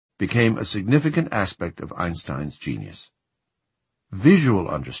became a significant aspect of Einstein's genius. Visual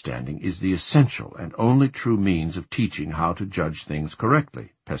understanding is the essential and only true means of teaching how to judge things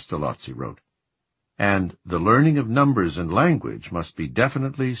correctly, Pestalozzi wrote. And the learning of numbers and language must be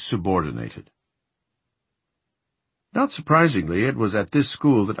definitely subordinated. Not surprisingly, it was at this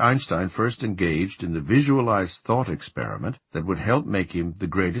school that Einstein first engaged in the visualized thought experiment that would help make him the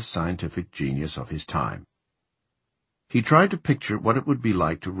greatest scientific genius of his time. He tried to picture what it would be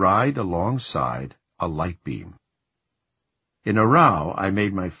like to ride alongside a light beam. In Arau, I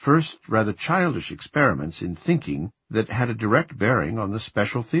made my first rather childish experiments in thinking that had a direct bearing on the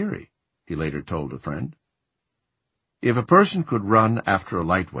special theory, he later told a friend. If a person could run after a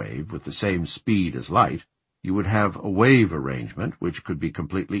light wave with the same speed as light, you would have a wave arrangement which could be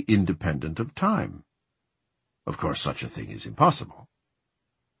completely independent of time. Of course, such a thing is impossible.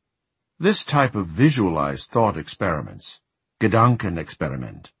 This type of visualized thought experiments,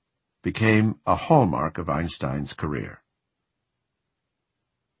 Gedankenexperiment, became a hallmark of Einstein's career.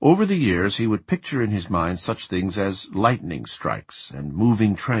 Over the years, he would picture in his mind such things as lightning strikes and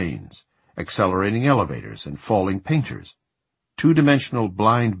moving trains, accelerating elevators and falling painters, two-dimensional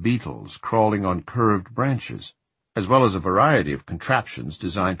blind beetles crawling on curved branches, as well as a variety of contraptions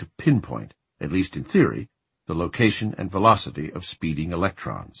designed to pinpoint, at least in theory, the location and velocity of speeding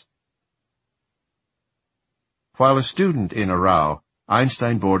electrons. While a student in Arau,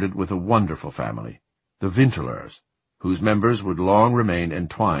 Einstein boarded with a wonderful family, the Wintelers, whose members would long remain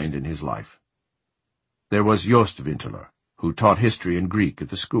entwined in his life. There was Jost Winteler, who taught history and Greek at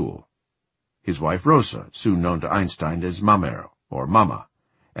the school. His wife Rosa, soon known to Einstein as Mammer, or Mama,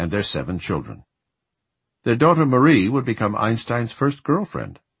 and their 7 children. Their daughter Marie would become Einstein's first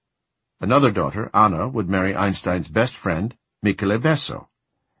girlfriend. Another daughter, Anna, would marry Einstein's best friend, Michele Besso,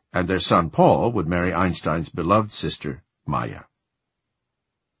 and their son Paul would marry Einstein's beloved sister, Maya.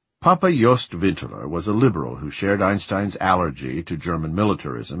 Papa Jost Winteler was a liberal who shared Einstein's allergy to German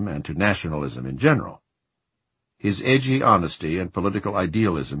militarism and to nationalism in general. His edgy honesty and political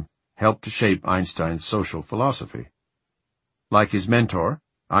idealism helped to shape Einstein's social philosophy. Like his mentor,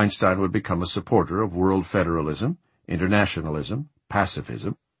 Einstein would become a supporter of world federalism, internationalism,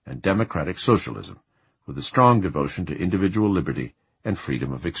 pacifism, and democratic socialism, with a strong devotion to individual liberty and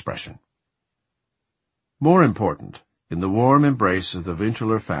freedom of expression. More important, in the warm embrace of the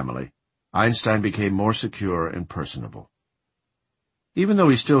Winteler family, Einstein became more secure and personable. Even though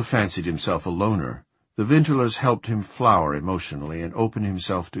he still fancied himself a loner, the Wintelers helped him flower emotionally and open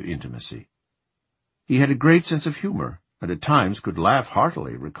himself to intimacy. He had a great sense of humor, and at times could laugh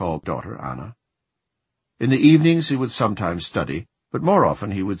heartily, recalled daughter Anna. In the evenings he would sometimes study, but more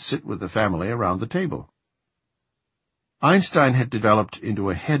often he would sit with the family around the table. Einstein had developed into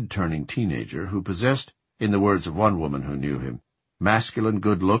a head-turning teenager who possessed, in the words of one woman who knew him, masculine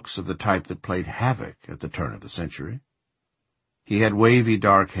good looks of the type that played havoc at the turn of the century. He had wavy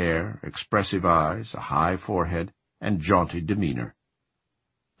dark hair, expressive eyes, a high forehead, and jaunty demeanor.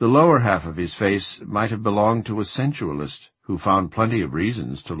 The lower half of his face might have belonged to a sensualist who found plenty of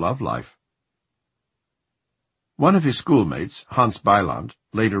reasons to love life. One of his schoolmates, Hans Beiland,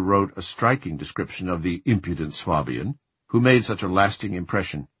 later wrote a striking description of the impudent Swabian, who made such a lasting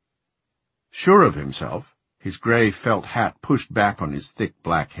impression. Sure of himself, his gray felt hat pushed back on his thick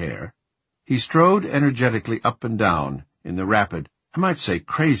black hair, he strode energetically up and down in the rapid, I might say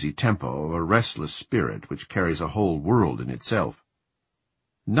crazy tempo of a restless spirit which carries a whole world in itself.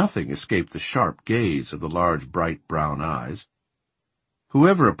 Nothing escaped the sharp gaze of the large bright brown eyes.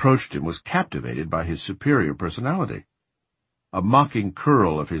 Whoever approached him was captivated by his superior personality. A mocking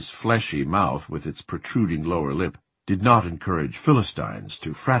curl of his fleshy mouth with its protruding lower lip did not encourage Philistines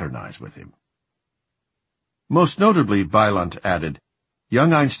to fraternize with him. Most notably, Beiland added,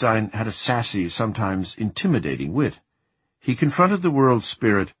 young Einstein had a sassy, sometimes intimidating wit. He confronted the world's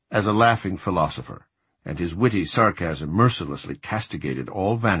spirit as a laughing philosopher, and his witty sarcasm mercilessly castigated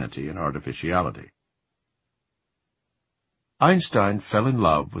all vanity and artificiality. Einstein fell in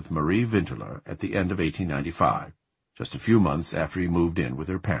love with Marie Winteler at the end of 1895, just a few months after he moved in with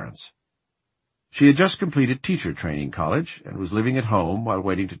her parents. She had just completed teacher training college and was living at home while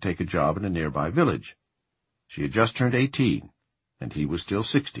waiting to take a job in a nearby village. She had just turned 18, and he was still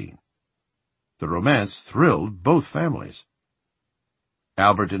 16. The romance thrilled both families.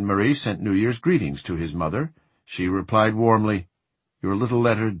 Albert and Marie sent New Year's greetings to his mother. She replied warmly, "Your little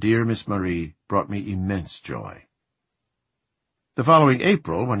letter, dear Miss Marie, brought me immense joy." The following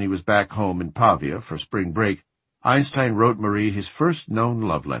April, when he was back home in Pavia for spring break, Einstein wrote Marie his first known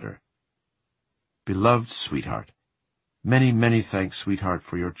love letter. Beloved sweetheart, many, many thanks, sweetheart,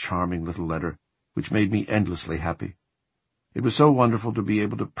 for your charming little letter, which made me endlessly happy. It was so wonderful to be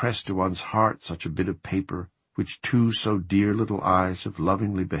able to press to one's heart such a bit of paper, which two so dear little eyes have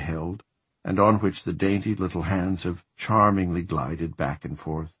lovingly beheld, and on which the dainty little hands have charmingly glided back and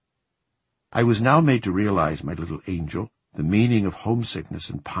forth. I was now made to realize, my little angel, the meaning of homesickness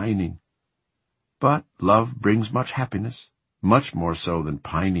and pining. But love brings much happiness, much more so than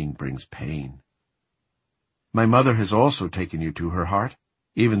pining brings pain. My mother has also taken you to her heart,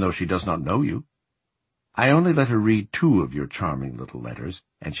 even though she does not know you. I only let her read 2 of your charming little letters,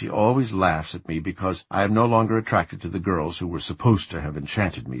 and she always laughs at me because I am no longer attracted to the girls who were supposed to have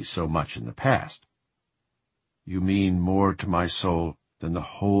enchanted me so much in the past. You mean more to my soul than the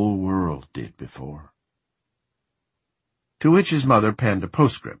whole world did before. To which his mother penned a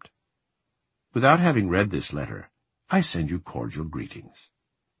postscript. Without having read this letter, I send you cordial greetings.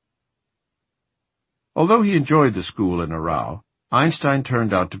 Although he enjoyed the school in Aarau, Einstein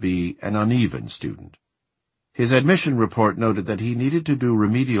turned out to be an uneven student. His admission report noted that he needed to do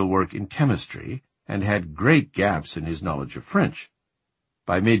remedial work in chemistry and had great gaps in his knowledge of French.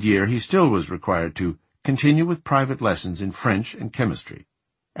 By mid-year, he still was required to continue with private lessons in French and chemistry,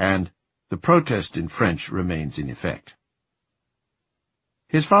 and the protest in French remains in effect.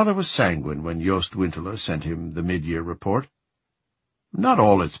 His father was sanguine when Joost Winteler sent him the mid-year report. Not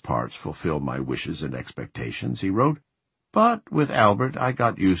all its parts fulfill my wishes and expectations, he wrote, but with Albert I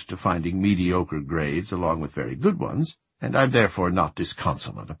got used to finding mediocre grades along with very good ones, and I'm therefore not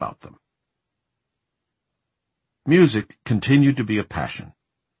disconsolate about them. Music continued to be a passion.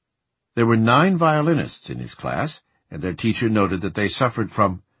 There were 9 violinists in his class, and their teacher noted that they suffered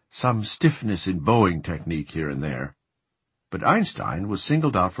from some stiffness in bowing technique here and there. But Einstein was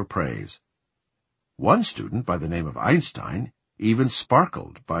singled out for praise. One student, by the name of Einstein, even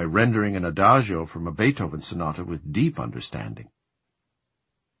sparkled by rendering an adagio from a Beethoven sonata with deep understanding.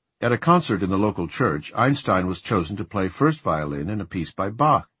 At a concert in the local church, Einstein was chosen to play first violin in a piece by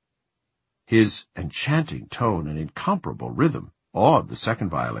Bach. His enchanting tone and incomparable rhythm awed the second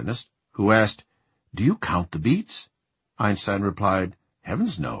violinist, who asked, "Do you count the beats?" Einstein replied,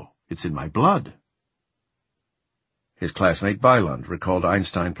 "Heavens no, it's in my blood." His classmate Bylund recalled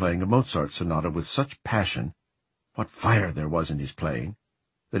Einstein playing a Mozart sonata with such passion, what fire there was in his playing,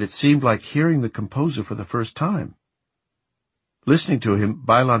 that it seemed like hearing the composer for the first time. Listening to him,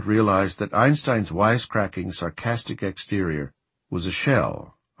 Bylund realized that Einstein's wisecracking, sarcastic exterior was a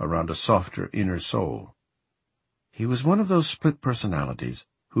shell around a softer inner soul. He was one of those split personalities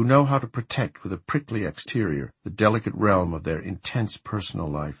who know how to protect with a prickly exterior the delicate realm of their intense personal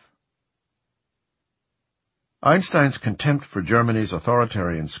life. Einstein's contempt for Germany's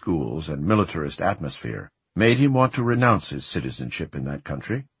authoritarian schools and militarist atmosphere made him want to renounce his citizenship in that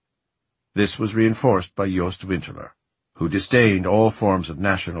country. This was reinforced by Joost Winteler, who disdained all forms of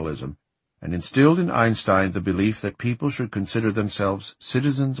nationalism and instilled in Einstein the belief that people should consider themselves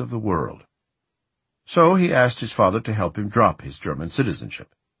citizens of the world. So he asked his father to help him drop his German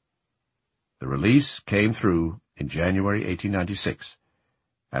citizenship. The release came through in January 1896,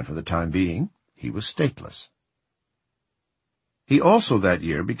 and for the time being he was stateless. He also that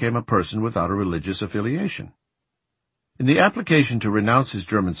year became a person without a religious affiliation. In the application to renounce his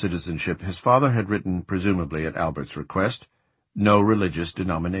German citizenship, his father had written, presumably at Albert's request, "No religious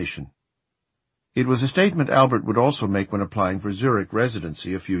denomination." It was a statement Albert would also make when applying for Zurich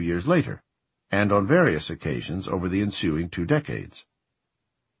residency a few years later, and on various occasions over the ensuing 2 decades.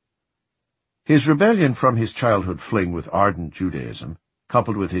 His rebellion from his childhood fling with ardent Judaism,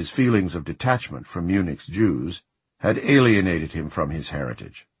 coupled with his feelings of detachment from Munich's Jews, had alienated him from his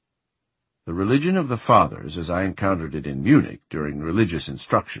heritage. The religion of the fathers, as I encountered it in Munich during religious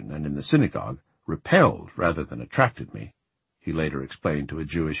instruction and in the synagogue, repelled rather than attracted me, he later explained to a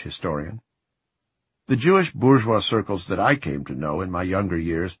Jewish historian. The Jewish bourgeois circles that I came to know in my younger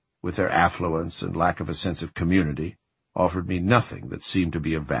years, with their affluence and lack of a sense of community, offered me nothing that seemed to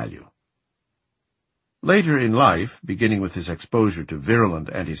be of value. Later in life, beginning with his exposure to virulent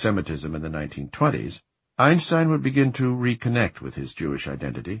anti-Semitism in the 1920s, Einstein would begin to reconnect with his Jewish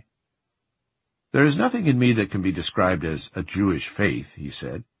identity. "There is nothing in me that can be described as a Jewish faith," he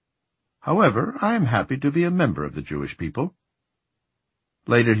said. "However, I am happy to be a member of the Jewish people."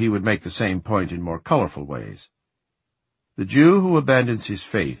 Later he would make the same point in more colorful ways. "The Jew who abandons his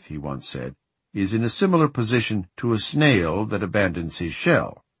faith," he once said, "is in a similar position to a snail that abandons his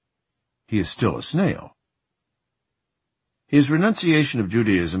shell. He is still a snail." His renunciation of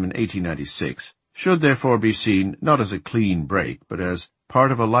Judaism in 1896 should therefore be seen not as a clean break, but as part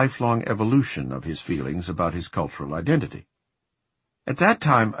of a lifelong evolution of his feelings about his cultural identity. "At that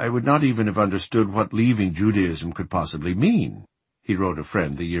time I would not even have understood what leaving Judaism could possibly mean," he wrote a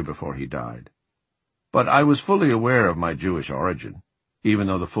friend the year before he died. But I was fully aware of my Jewish origin, even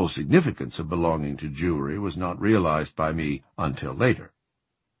though the full significance of belonging to Jewry was not realized by me until later.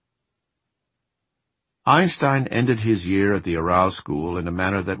 Einstein ended his year at the Aarau School in a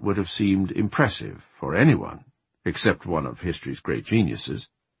manner that would have seemed impressive for anyone, except one of history's great geniuses,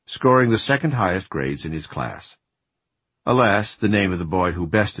 scoring the second highest grades in his class. Alas, the name of the boy who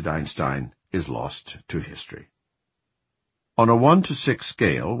bested Einstein is lost to history. On a 1 to 6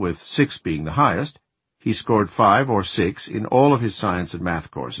 scale, with 6 being the highest, he scored 5 or 6 in all of his science and math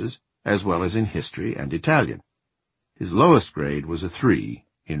courses, as well as in history and Italian. His lowest grade was a 3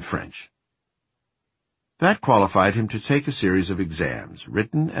 in French. That qualified him to take a series of exams,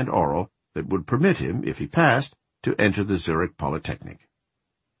 written and oral, that would permit him, if he passed, to enter the Zurich Polytechnic.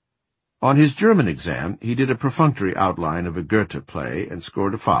 On his German exam, he did a perfunctory outline of a Goethe play and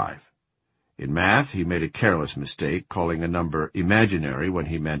scored a 5. In math, he made a careless mistake, calling a number imaginary when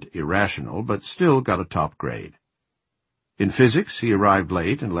he meant irrational, but still got a top grade. In physics, he arrived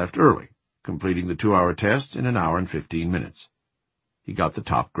late and left early, completing the 2-hour tests in 1 hour and 15 minutes. He got the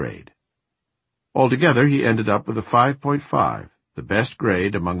top grade. Altogether, he ended up with a 5.5, the best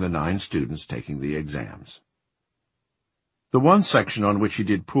grade among the 9 students taking the exams. The one section on which he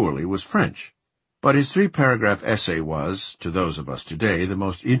did poorly was French, but his 3-paragraph essay was, to those of us today, the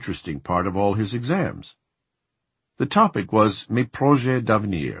most interesting part of all his exams. The topic was Mes projets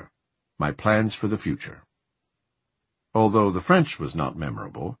d'avenir, my plans for the future. Although the French was not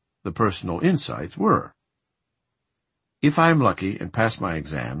memorable, the personal insights were. If I am lucky and pass my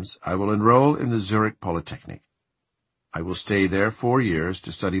exams, I will enroll in the Zurich Polytechnic. I will stay there 4 years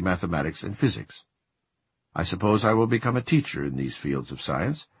to study mathematics and physics. I suppose I will become a teacher in these fields of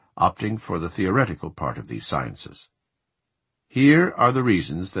science, opting for the theoretical part of these sciences. Here are the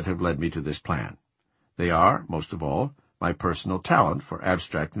reasons that have led me to this plan. They are, most of all, my personal talent for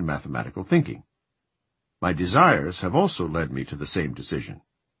abstract and mathematical thinking. My desires have also led me to the same decision.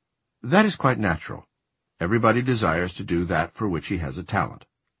 That is quite natural. Everybody desires to do that for which he has a talent.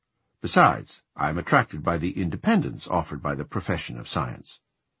 Besides, I am attracted by the independence offered by the profession of science.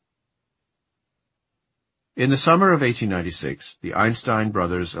 In the summer of 1896, the Einstein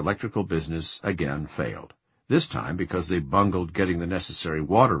brothers' electrical business again failed, this time because they bungled getting the necessary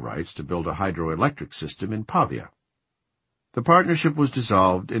water rights to build a hydroelectric system in Pavia. The partnership was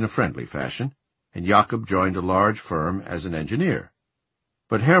dissolved in a friendly fashion, and Jakob joined a large firm as an engineer.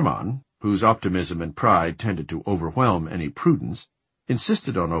 But Hermann, whose optimism and pride tended to overwhelm any prudence,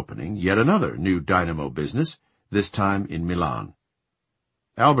 insisted on opening yet another new dynamo business, this time in Milan.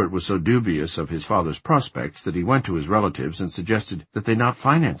 Albert was so dubious of his father's prospects that he went to his relatives and suggested that they not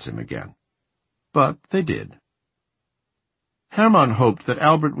finance him again. But they did. Hermann hoped that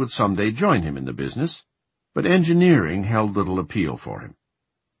Albert would someday join him in the business, but engineering held little appeal for him.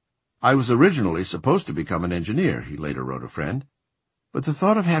 I was originally supposed to become an engineer, he later wrote a friend, but the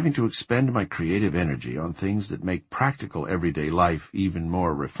thought of having to expend my creative energy on things that make practical everyday life even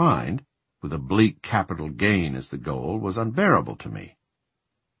more refined, with a bleak capital gain as the goal, was unbearable to me.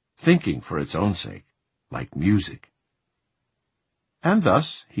 Thinking for its own sake, like music. And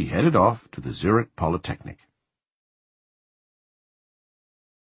thus he headed off to the Zurich Polytechnic.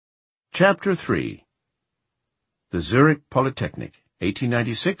 Chapter 3. The Zurich Polytechnic,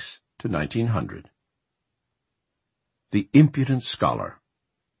 1896 to 1900. The Impudent Scholar.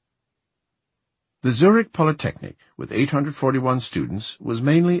 The Zurich Polytechnic, with 841 students, was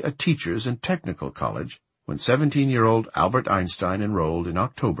mainly a teachers' and technical college when 17-year-old Albert Einstein enrolled in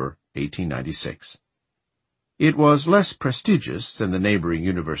October 1896. It was less prestigious than the neighboring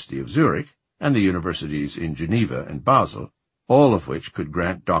University of Zurich and the universities in Geneva and Basel, all of which could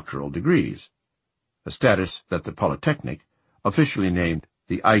grant doctoral degrees, a status that the Polytechnic, officially named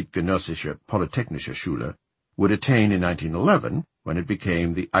the Eidgenössische Polytechnische Schule, would attain in 1911 when it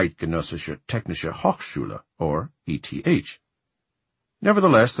became the Eidgenössische Technische Hochschule, or ETH.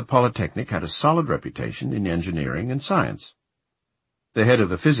 Nevertheless, the Polytechnic had a solid reputation in engineering and science. The head of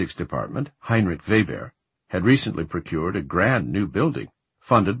the physics department, Heinrich Weber, had recently procured a grand new building,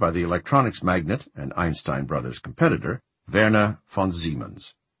 funded by the electronics magnate and Einstein brothers' competitor, Werner von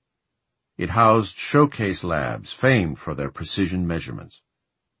Siemens. It housed showcase labs famed for their precision measurements.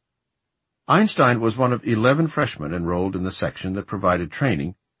 Einstein was one of 11 freshmen enrolled in the section that provided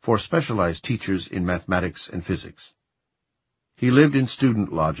training for specialized teachers in mathematics and physics. He lived in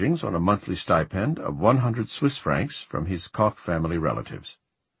student lodgings on a monthly stipend of 100 Swiss francs from his Koch family relatives.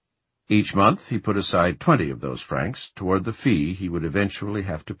 Each month he put aside 20 of those francs toward the fee he would eventually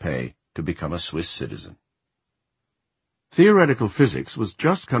have to pay to become a Swiss citizen. Theoretical physics was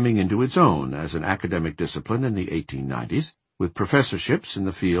just coming into its own as an academic discipline in the 1890s, with professorships in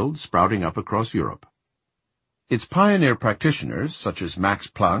the field sprouting up across Europe. Its pioneer practitioners, such as Max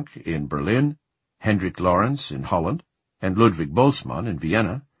Planck in Berlin, Hendrik Lorentz in Holland, and Ludwig Boltzmann in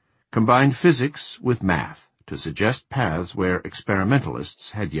Vienna, combined physics with math to suggest paths where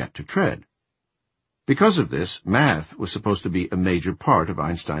experimentalists had yet to tread. Because of this, math was supposed to be a major part of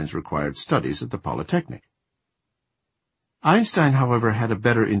Einstein's required studies at the Polytechnic. Einstein, however, had a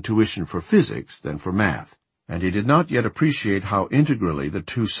better intuition for physics than for math, and he did not yet appreciate how integrally the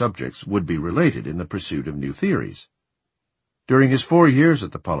two subjects would be related in the pursuit of new theories. During his 4 years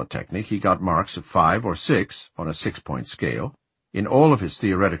at the Polytechnic, he got marks of 5 or 6 on a 6-point scale in all of his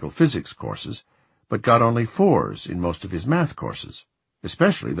theoretical physics courses, but got only 4s in most of his math courses,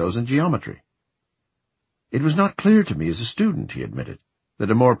 especially those in geometry. It was not clear to me as a student, he admitted,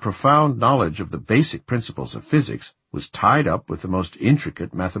 that a more profound knowledge of the basic principles of physics was tied up with the most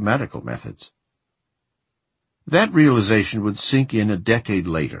intricate mathematical methods. That realization would sink in a decade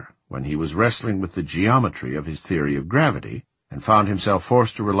later, when he was wrestling with the geometry of his theory of gravity, and found himself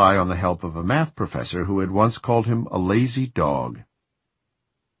forced to rely on the help of a math professor who had once called him a lazy dog.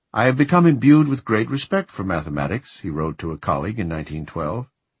 "I have become imbued with great respect for mathematics," he wrote to a colleague in 1912,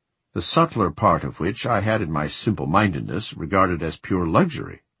 "the subtler part of which I had in my simple-mindedness regarded as pure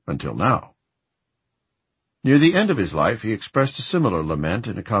luxury, until now." Near the end of his life, he expressed a similar lament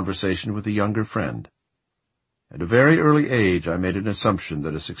in a conversation with a younger friend. "At a very early age, I made an assumption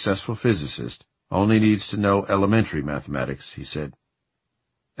that a successful physicist only needs to know elementary mathematics," he said.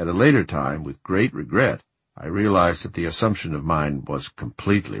 "At a later time, with great regret, I realized that the assumption of mine was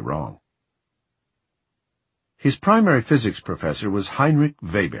completely wrong." His primary physics professor was Heinrich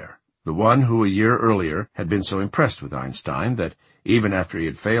Weber, the one who a year earlier had been so impressed with Einstein that, even after he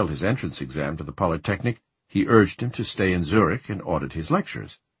had failed his entrance exam to the Polytechnic, he urged him to stay in Zurich and audit his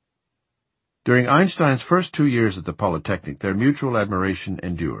lectures. During Einstein's first 2 years at the Polytechnic, their mutual admiration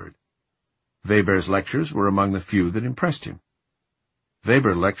endured. Weber's lectures were among the few that impressed him.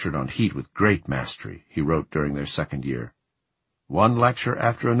 Weber lectured on heat with great mastery, he wrote during their second year. "One lecture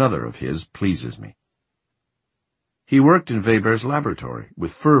after another of his pleases me." He worked in Weber's laboratory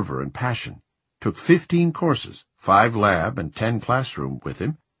with fervor and passion, took 15 courses, 5 lab and 10 classroom with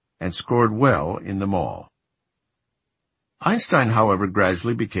him, and scored well in them all. Einstein, however,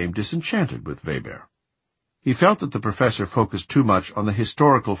 gradually became disenchanted with Weber. He felt that the professor focused too much on the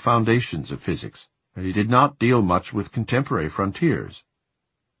historical foundations of physics, and he did not deal much with contemporary frontiers.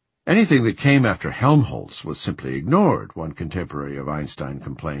 Anything that came after Helmholtz was simply ignored, one contemporary of Einstein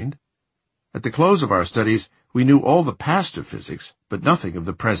complained. "At the close of our studies, we knew all the past of physics, but nothing of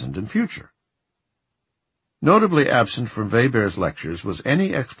the present and future." Notably absent from Weber's lectures was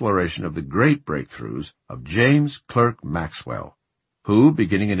any exploration of the great breakthroughs of James Clerk Maxwell, who,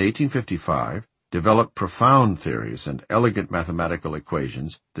 beginning in 1855, developed profound theories and elegant mathematical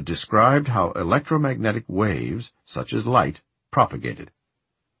equations that described how electromagnetic waves, such as light, propagated.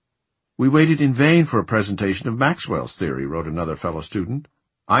 "We waited in vain for a presentation of Maxwell's theory," wrote another fellow student.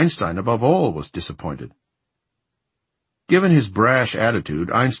 "Einstein, above all, was disappointed." Given his brash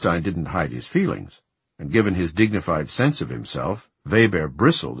attitude, Einstein didn't hide his feelings, and given his dignified sense of himself, Weber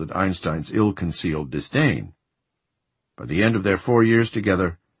bristled at Einstein's ill-concealed disdain. By the end of their 4 years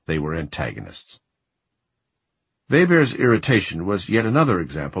together, they were antagonists. Weber's irritation was yet another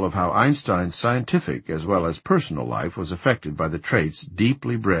example of how Einstein's scientific as well as personal life was affected by the traits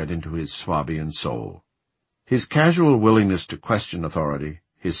deeply bred into his Swabian soul. His casual willingness to question authority,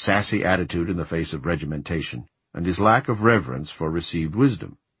 his sassy attitude in the face of regimentation, and his lack of reverence for received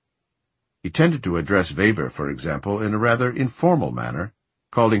wisdom. He tended to address Weber, for example, in a rather informal manner,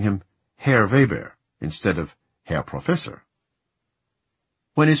 calling him Herr Weber instead of Herr Professor.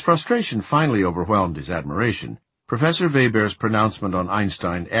 When his frustration finally overwhelmed his admiration, Professor Weber's pronouncement on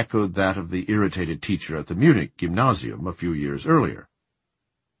Einstein echoed that of the irritated teacher at the Munich gymnasium a few years earlier.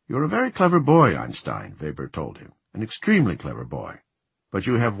 "You're a very clever boy, Einstein," Weber told him, "an extremely clever boy. But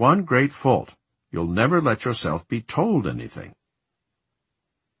you have one great fault. You'll never let yourself be told anything."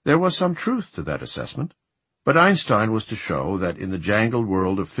 There was some truth to that assessment, but Einstein was to show that in the jangled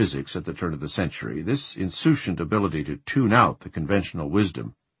world of physics at the turn of the century, this insouciant ability to tune out the conventional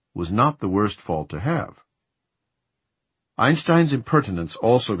wisdom was not the worst fault to have. Einstein's impertinence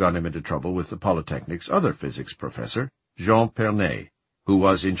also got him into trouble with the Polytechnic's other physics professor, Jean Pernet, who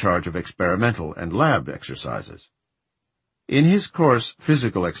was in charge of experimental and lab exercises. In his course,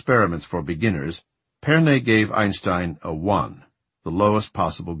 Physical Experiments for Beginners, Pernet gave Einstein a 1, the lowest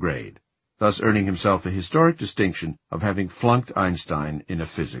possible grade, thus earning himself the historic distinction of having flunked Einstein in a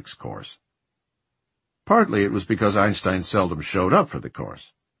physics course. Partly it was because Einstein seldom showed up for the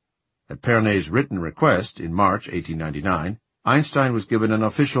course. At Pernet's written request in March 1899, Einstein was given an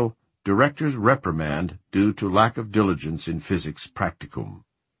official director's reprimand due to lack of diligence in physics practicum.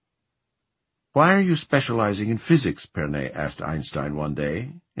 "Why are you specializing in physics?" Pernay asked Einstein one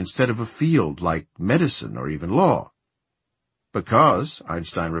day, "instead of a field like medicine or even law?" "Because,"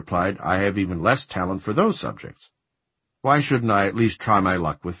 Einstein replied, "I have even less talent for those subjects. Why shouldn't I at least try my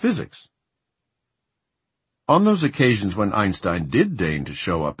luck with physics?" On those occasions when Einstein did deign to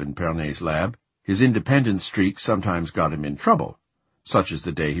show up in Pernay's lab, his independent streak sometimes got him in trouble, such as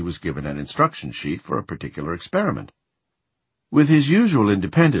the day he was given an instruction sheet for a particular experiment. With his usual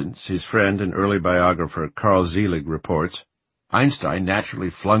independence, his friend and early biographer Carl Selig reports, Einstein naturally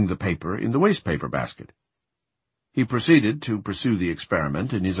flung the paper in the wastepaper basket. He proceeded to pursue the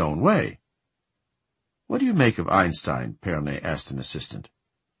experiment in his own way. "What do you make of Einstein?" Pernay asked an assistant.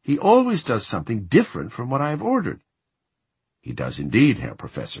 "He always does something different from what I have ordered." "He does indeed, Herr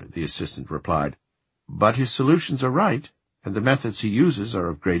Professor," the assistant replied, "but his solutions are right, and the methods he uses are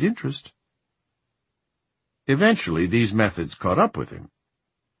of great interest." Eventually, these methods caught up with him.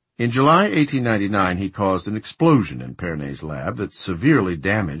 In July 1899, he caused an explosion in Pernay's lab that severely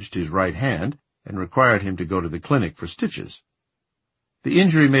damaged his right hand and required him to go to the clinic for stitches. The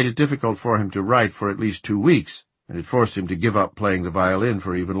injury made it difficult for him to write for at least 2 weeks, and it forced him to give up playing the violin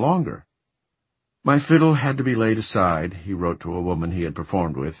for even longer. "My fiddle had to be laid aside," he wrote to a woman he had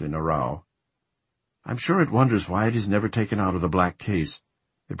performed with in Aarau. "I'm sure it wonders why it is never taken out of the black case.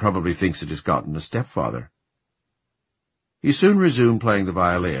 It probably thinks it has gotten a stepfather." He soon resumed playing the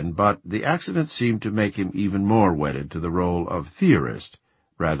violin, but the accident seemed to make him even more wedded to the role of theorist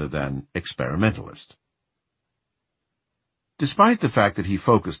rather than experimentalist. Despite the fact that he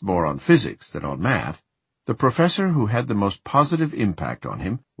focused more on physics than on math, the professor who had the most positive impact on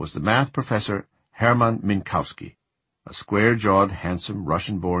him was the math professor Hermann Minkowski, a square-jawed, handsome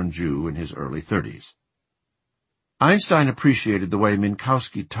Russian-born Jew in his early 30s. Einstein appreciated the way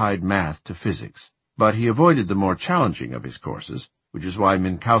Minkowski tied math to physics, but he avoided the more challenging of his courses, which is why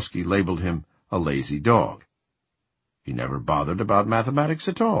Minkowski labeled him a lazy dog. He never bothered about mathematics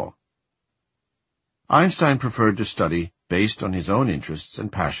at all. Einstein preferred to study based on his own interests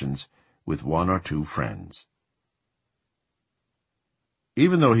and passions with 1 or 2 friends.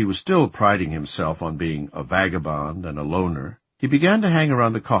 Even though he was still priding himself on being a vagabond and a loner, he began to hang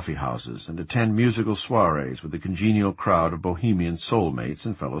around the coffee houses and attend musical soirees with a congenial crowd of bohemian soulmates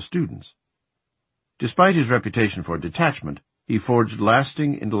and fellow students. Despite his reputation for detachment, he forged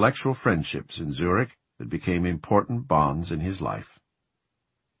lasting intellectual friendships in Zurich that became important bonds in his life.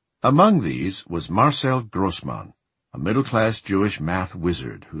 Among these was Marcel Grossmann, a middle-class Jewish math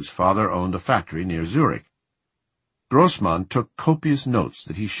wizard whose father owned a factory near Zurich. Grossmann took copious notes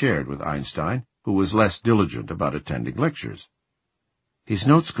that he shared with Einstein, who was less diligent about attending lectures. His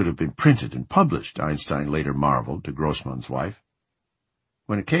notes could have been printed and published, Einstein later marveled to Grossmann's wife.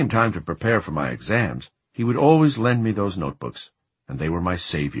 "When it came time to prepare for my exams, he would always lend me those notebooks, and they were my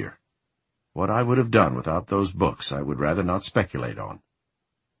savior. What I would have done without those books I would rather not speculate on."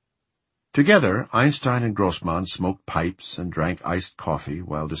 Together, Einstein and Grossmann smoked pipes and drank iced coffee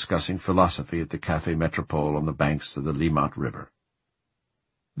while discussing philosophy at the Café Métropole on the banks of the Limmat River.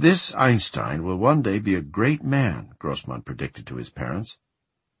 "This Einstein will one day be a great man," Grossmann predicted to his parents.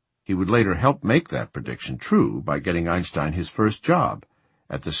 He would later help make that prediction true by getting Einstein his first job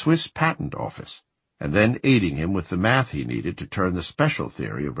at the Swiss Patent Office, and then aiding him with the math he needed to turn the special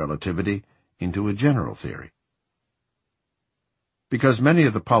theory of relativity into a general theory. Because many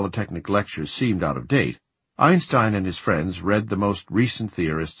of the Polytechnic lectures seemed out of date, Einstein and his friends read the most recent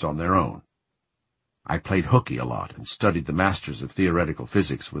theorists on their own. "I played hooky a lot and studied the masters of theoretical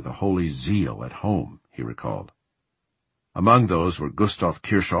physics with a holy zeal at home," he recalled. Among those were Gustav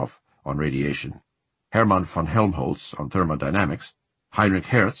Kirchhoff on radiation, Hermann von Helmholtz on thermodynamics, Heinrich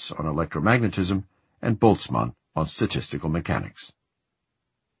Hertz on electromagnetism, and Boltzmann on statistical mechanics.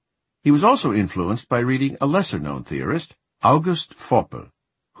 He was also influenced by reading a lesser-known theorist, August Voppel,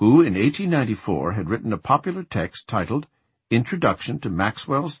 who in 1894 had written a popular text titled Introduction to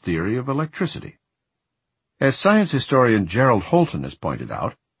Maxwell's Theory of Electricity. As science historian Gerald Holton has pointed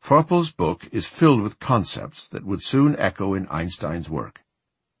out, Voppel's book is filled with concepts that would soon echo in Einstein's work.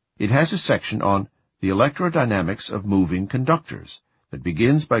 It has a section on the electrodynamics of moving conductors that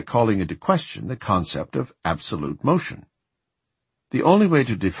begins by calling into question the concept of absolute motion. The only way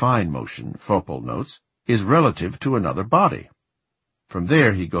to define motion, Voppel notes, is relative to another body. From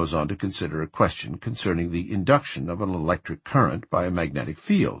there he goes on to consider a question concerning the induction of an electric current by a magnetic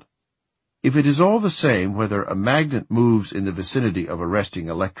field. If it is all the same whether a magnet moves in the vicinity of a resting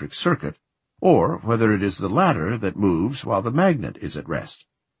electric circuit, or whether it is the latter that moves while the magnet is at rest.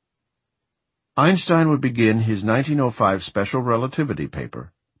 Einstein would begin his 1905 special relativity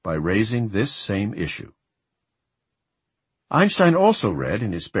paper by raising this same issue. Einstein also read,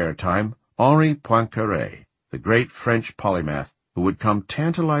 in his spare time, Henri Poincaré, the great French polymath who would come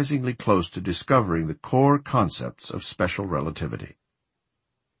tantalizingly close to discovering the core concepts of special relativity.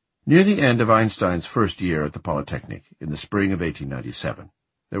 Near the end of Einstein's first year at the Polytechnic, in the spring of 1897,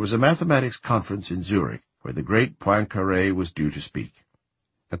 there was a mathematics conference in Zurich where the great Poincaré was due to speak.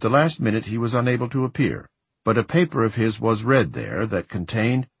 At the last minute he was unable to appear, but a paper of his was read there that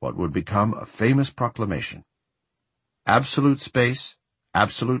contained what would become a famous proclamation. Absolute space,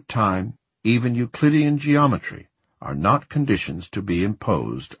 absolute time, even Euclidean geometry are not conditions to be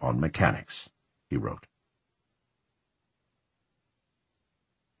imposed on mechanics, he wrote.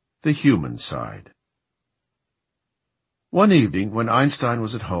 The human side. One evening, when Einstein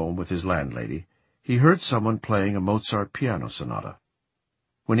was at home with his landlady, he heard someone playing a Mozart piano sonata.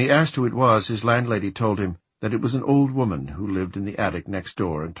 When he asked who it was, his landlady told him that it was an old woman who lived in the attic next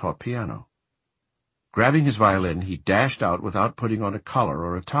door and taught piano. Grabbing his violin, he dashed out without putting on a collar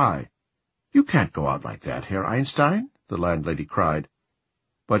or a tie. "You can't go out like that, Herr Einstein," the landlady cried.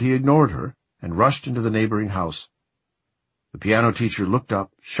 But he ignored her and rushed into the neighboring house. The piano teacher looked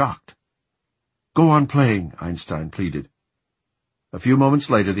up, shocked. "Go on playing," Einstein pleaded. A few moments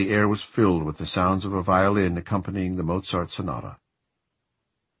later the air was filled with the sounds of a violin accompanying the Mozart sonata.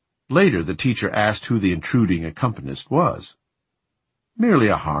 Later the teacher asked who the intruding accompanist was. "Merely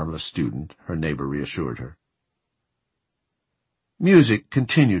a harmless student," her neighbor reassured her. Music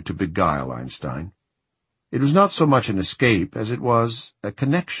continued to beguile Einstein. It was not so much an escape as it was a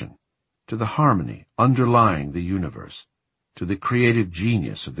connection to the harmony underlying the universe, to the creative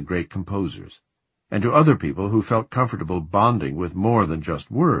genius of the great composers, and to other people who felt comfortable bonding with more than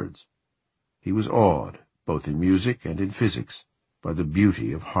just words. He was awed, both in music and in physics, by the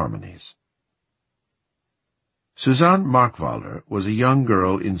beauty of harmonies. Susanne Markwalder was a young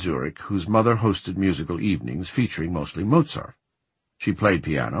girl in Zurich whose mother hosted musical evenings featuring mostly Mozart. She played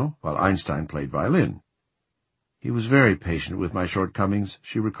piano, while Einstein played violin. "He was very patient with my shortcomings,"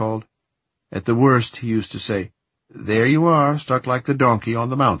 she recalled. "At the worst, he used to say, 'There you are, stuck like the donkey on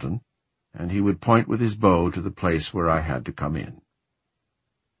the mountain,' and he would point with his bow to the place where I had to come in."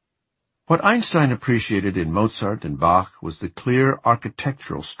 What Einstein appreciated in Mozart and Bach was the clear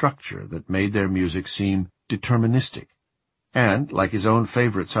architectural structure that made their music seem deterministic, and, like his own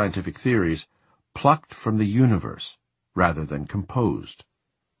favorite scientific theories, plucked from the universe rather than composed.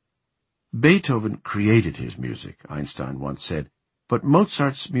 "Beethoven created his music," Einstein once said, "but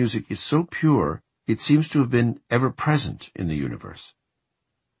Mozart's music is so pure it seems to have been ever present in the universe."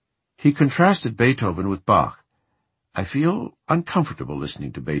 He contrasted Beethoven with Bach. "I feel uncomfortable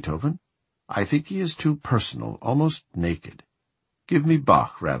listening to Beethoven. I think he is too personal, almost naked. Give me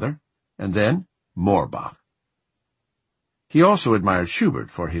Bach, rather, and then more Bach." He also admired Schubert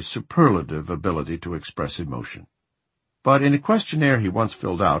for his superlative ability to express emotion. But in a questionnaire he once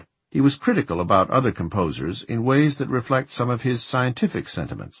filled out, he was critical about other composers in ways that reflect some of his scientific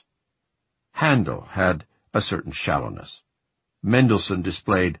sentiments. Handel had a certain shallowness. Mendelssohn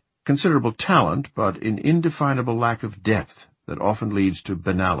displayed considerable talent, but an indefinable lack of depth that often leads to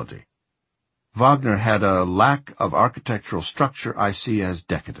banality. Wagner had a lack of architectural structure I see as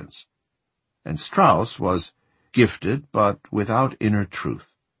decadence. And Strauss was gifted, but without inner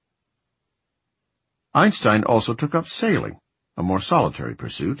truth. Einstein also took up sailing, a more solitary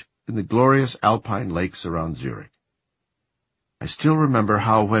pursuit, in the glorious alpine lakes around Zurich. "I still remember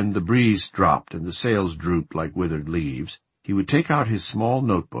how when the breeze dropped and the sails drooped like withered leaves, he would take out his small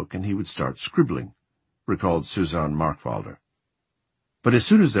notebook and he would start scribbling," recalled Susanne Markwalder. But as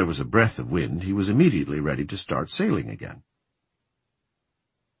soon as there was a breath of wind, he was immediately ready to start sailing again.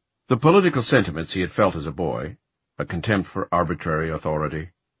 The political sentiments he had felt as a boy, a contempt for arbitrary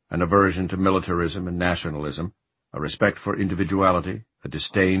authority, an aversion to militarism and nationalism, a respect for individuality, a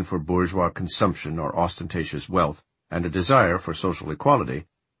disdain for bourgeois consumption or ostentatious wealth, and a desire for social equality,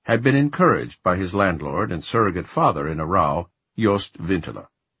 had been encouraged by his landlord and surrogate father in Aarau, Jost Winteler.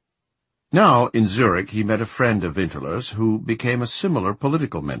 Now, in Zurich, he met a friend of Winteler's who became a similar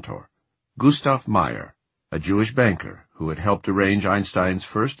political mentor, Gustav Meyer, a Jewish banker who had helped arrange Einstein's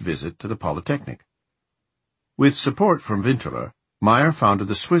first visit to the Polytechnic. With support from Winteler, Meyer founded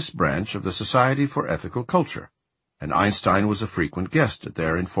the Swiss branch of the Society for Ethical Culture, and Einstein was a frequent guest at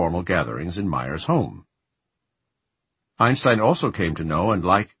their informal gatherings in Meyer's home. Einstein also came to know and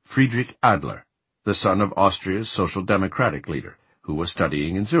like Friedrich Adler, the son of Austria's social democratic leader, who was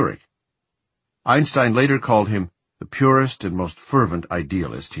studying in Zurich. Einstein later called him the purest and most fervent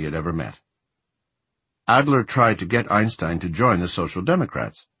idealist he had ever met. Adler tried to get Einstein to join the Social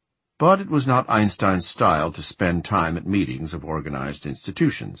Democrats, but it was not Einstein's style to spend time at meetings of organized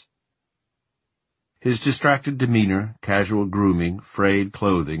institutions. His distracted demeanor, casual grooming, frayed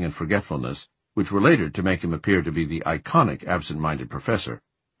clothing, and forgetfulness, which were later to make him appear to be the iconic absent-minded professor,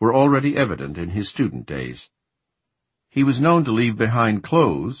 were already evident in his student days. He was known to leave behind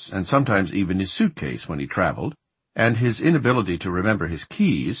clothes, and sometimes even his suitcase when he traveled, and his inability to remember his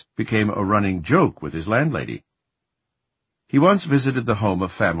keys became a running joke with his landlady. He once visited the home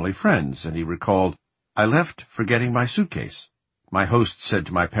of family friends, and he recalled, "I left forgetting my suitcase. My host said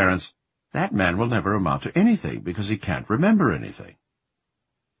to my parents, 'That man will never amount to anything because he can't remember anything.'"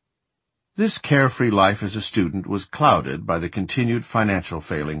 This carefree life as a student was clouded by the continued financial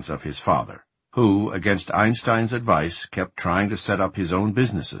failings of his father, who, against Einstein's advice, kept trying to set up his own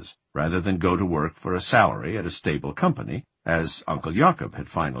businesses, rather than go to work for a salary at a stable company, as Uncle Jakob had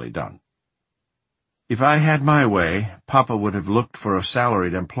finally done. "If I had my way, Papa would have looked for a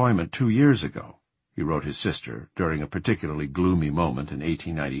salaried employment 2 years ago," he wrote his sister during a particularly gloomy moment in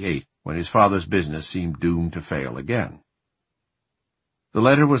 1898, when his father's business seemed doomed to fail again. The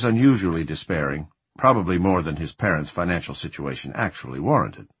letter was unusually despairing, probably more than his parents' financial situation actually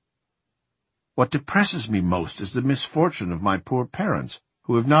warranted. "What depresses me most is the misfortune of my poor parents,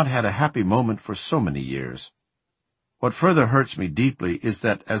 who have not had a happy moment for so many years. What further hurts me deeply is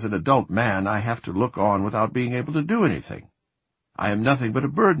that as an adult man I have to look on without being able to do anything. I am nothing but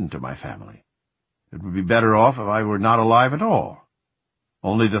a burden to my family. It would be better off if I were not alive at all.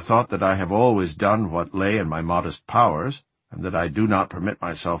 Only the thought that I have always done what lay in my modest powers, and that I do not permit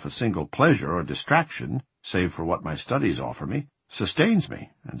myself a single pleasure or distraction, save for what my studies offer me, sustains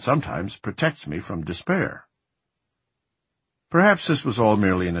me, and sometimes protects me from despair." Perhaps this was all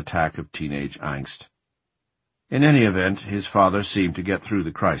merely an attack of teenage angst. In any event, his father seemed to get through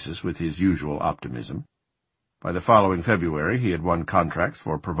the crisis with his usual optimism. By the following February he had won contracts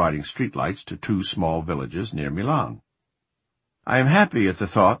for providing streetlights to 2 small villages near Milan. "I am happy at the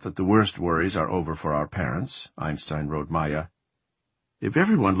thought that the worst worries are over for our parents," Einstein wrote Maya. "If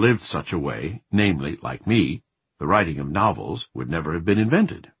everyone lived such a way, namely, like me, the writing of novels would never have been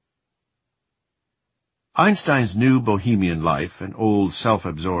invented." Einstein's new bohemian life and old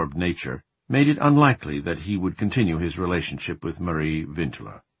self-absorbed nature made it unlikely that he would continue his relationship with Marie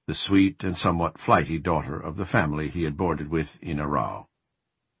Wintler, the sweet and somewhat flighty daughter of the family he had boarded with in Aarau.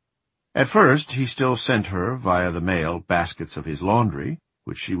 At first he still sent her, via the mail, baskets of his laundry,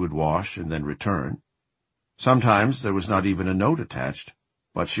 which she would wash and then return. Sometimes there was not even a note attached,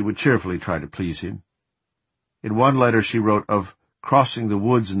 but she would cheerfully try to please him. In one letter she wrote of crossing the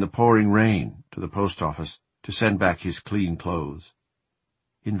woods in the pouring rain to the post office to send back his clean clothes.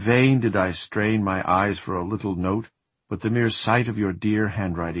 "In vain did I strain my eyes for a little note, but the mere sight of your dear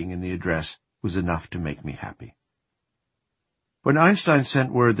handwriting in the address was enough to make me happy." When Einstein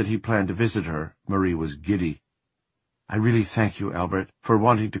sent word that he planned to visit her, Marie was giddy. "I really thank you, Albert, for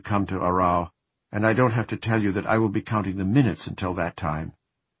wanting to come to Aarau, and I don't have to tell you that I will be counting the minutes until that time,"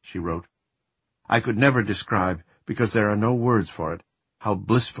 she wrote. "I could never describe, because there are no words for it, how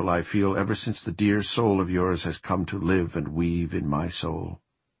blissful I feel ever since the dear soul of yours has come to live and weave in my soul.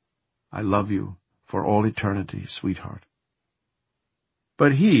 I love you for all eternity, sweetheart."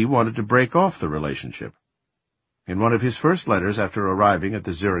 But he wanted to break off the relationship. In one of his first letters after arriving at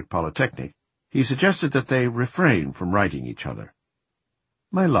the Zurich Polytechnic, he suggested that they refrain from writing each other.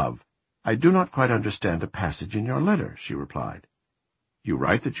 "My love, I do not quite understand a passage in your letter," she replied. "You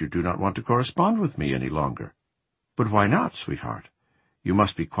write that you do not want to correspond with me any longer. But why not, sweetheart? You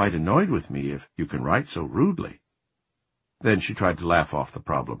must be quite annoyed with me if you can write so rudely." Then she tried to laugh off the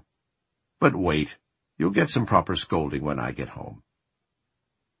problem. "But wait, you'll get some proper scolding when I get home."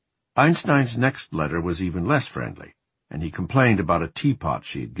 Einstein's next letter was even less friendly, and he complained about a teapot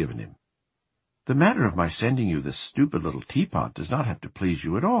she had given him. "The matter of my sending you this stupid little teapot does not have to please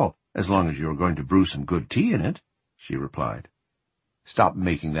you at all, as long as you are going to brew some good tea in it," she replied. "Stop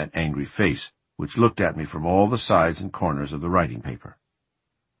making that angry face, which looked at me from all the sides and corners of the writing paper."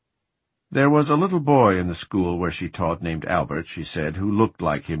 There was a little boy in the school where she taught named Albert, she said, who looked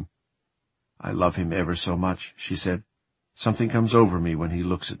like him. "I love him ever so much," she said. "Something comes over me when he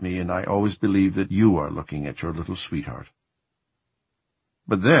looks at me, and I always believe that you are looking at your little sweetheart."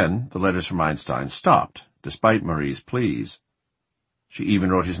 But then the letters from Einstein stopped, despite Marie's pleas. She even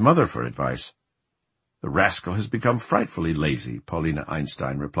wrote his mother for advice. "The rascal has become frightfully lazy," Paulina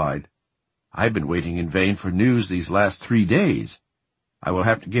Einstein replied. "I've been waiting in vain for news these last 3 days. I will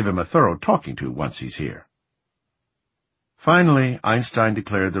have to give him a thorough talking to once he's here." Finally, Einstein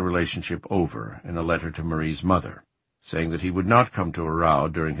declared the relationship over in a letter to Marie's mother, saying that he would not come to Aarau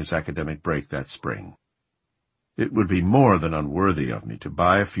during his academic break that spring. It would be more than unworthy of me to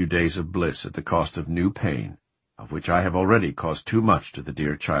buy a few days of bliss at the cost of new pain, of which I have already caused too much to the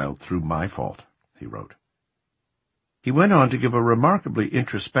dear child through my fault," he wrote. He went on to give a remarkably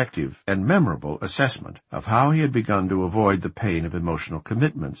introspective and memorable assessment of how he had begun to avoid the pain of emotional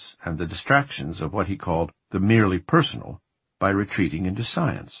commitments and the distractions of what he called the merely personal by retreating into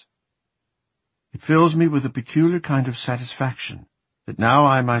science. "It fills me with a peculiar kind of satisfaction that now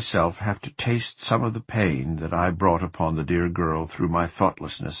I myself have to taste some of the pain that I brought upon the dear girl through my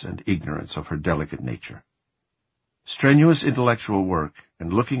thoughtlessness and ignorance of her delicate nature. Strenuous intellectual work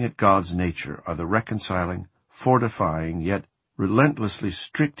and looking at God's nature are the reconciling, fortifying, yet relentlessly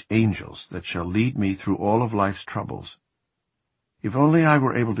strict angels that shall lead me through all of life's troubles. If only I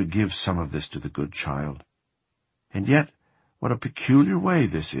were able to give some of this to the good child. And yet, what a peculiar way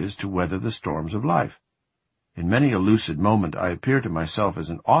this is to weather the storms of life. In many a lucid moment I appear to myself as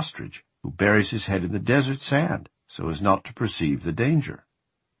an ostrich who buries his head in the desert sand so as not to perceive the danger."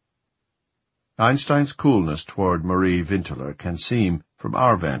 Einstein's coolness toward Marie Vinteler can seem, from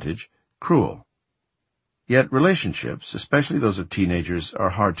our vantage, cruel. Yet relationships, especially those of teenagers,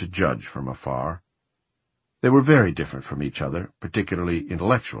 are hard to judge from afar. They were very different from each other, particularly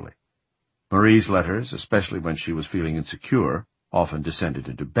intellectually. Marie's letters, especially when she was feeling insecure, often descended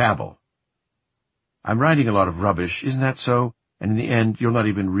into babble. "I'm writing a lot of rubbish, isn't that so? And in the end you'll not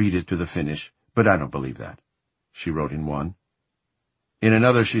even read it to the finish, but I don't believe that," she wrote in one. In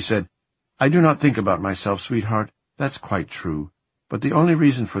another she said, "I do not think about myself, sweetheart. That's quite true. But the only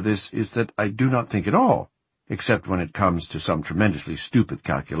reason for this is that I do not think at all, except when it comes to some tremendously stupid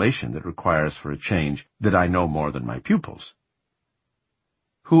calculation that requires for a change that I know more than my pupils."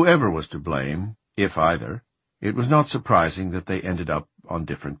 Whoever was to blame, if either, it was not surprising that they ended up on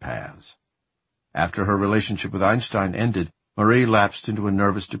different paths. After her relationship with Einstein ended, Marie lapsed into a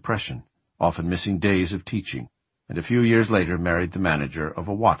nervous depression, often missing days of teaching, and a few years later married the manager of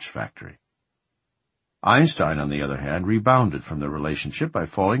a watch factory. Einstein, on the other hand, rebounded from the relationship by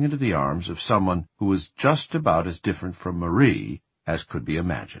falling into the arms of someone who was just about as different from Marie as could be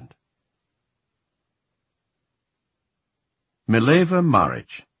imagined. Mileva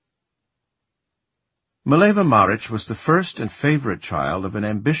Maric. Mileva Maric was the first and favorite child of an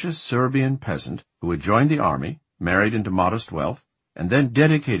ambitious Serbian peasant who had joined the army, married into modest wealth, and then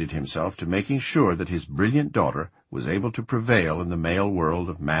dedicated himself to making sure that his brilliant daughter was able to prevail in the male world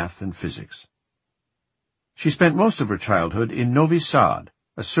of math and physics. She spent most of her childhood in Novi Sad,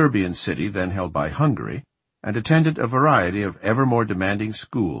 a Serbian city then held by Hungary, and attended a variety of ever more demanding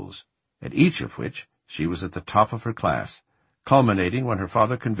schools, at each of which she was at the top of her class, culminating when her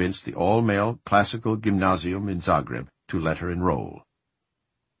father convinced the all-male classical gymnasium in Zagreb to let her enroll.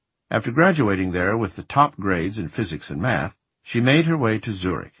 After graduating there with the top grades in physics and math, she made her way to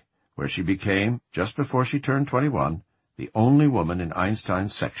Zurich, where she became, just before she turned 21, the only woman in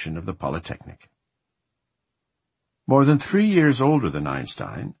Einstein's section of the Polytechnic. More than 3 years older than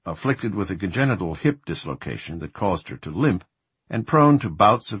Einstein, afflicted with a congenital hip dislocation that caused her to limp, and prone to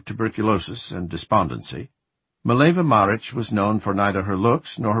bouts of tuberculosis and despondency, Mileva Maric was known for neither her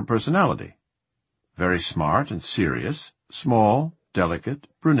looks nor her personality. Very smart and serious, small, delicate,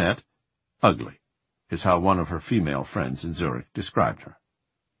 brunette, ugly, is how one of her female friends in Zurich described her.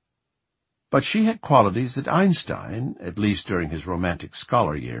 But she had qualities that Einstein, at least during his romantic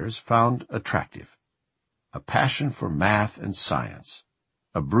scholar years, found attractive. A passion for math and science,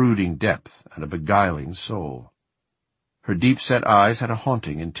 a brooding depth and a beguiling soul. Her deep-set eyes had a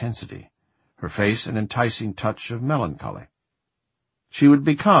haunting intensity, her face an enticing touch of melancholy. She would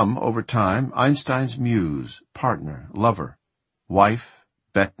become, over time, Einstein's muse, partner, lover, wife,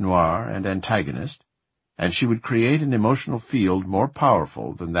 bête noire, and antagonist, and she would create an emotional field more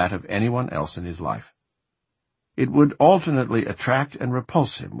powerful than that of anyone else in his life. It would alternately attract and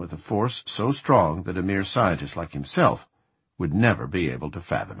repulse him with a force so strong that a mere scientist like himself would never be able to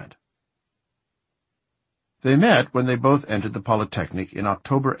fathom it. They met when they both entered the Polytechnic in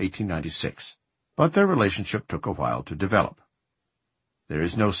October 1896, but their relationship took a while to develop. There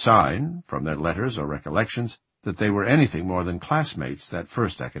is no sign, from their letters or recollections, that they were anything more than classmates that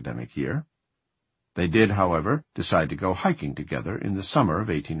first academic year. They did, however, decide to go hiking together in the summer of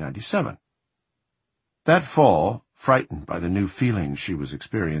 1897. That fall, frightened by the new feelings she was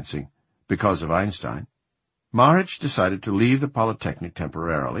experiencing because of Einstein, Maric decided to leave the Polytechnic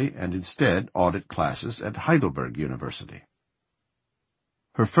temporarily and instead audit classes at Heidelberg University.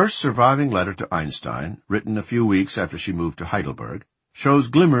 Her first surviving letter to Einstein, written a few weeks after she moved to Heidelberg, shows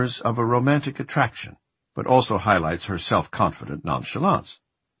glimmers of a romantic attraction, but also highlights her self-confident nonchalance.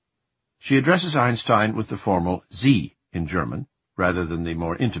 She addresses Einstein with the formal Sie in German, rather than the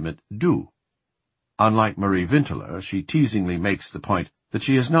more intimate Du. Unlike Marie Vinteler, she teasingly makes the point that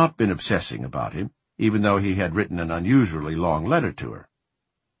she has not been obsessing about him, even though he had written an unusually long letter to her.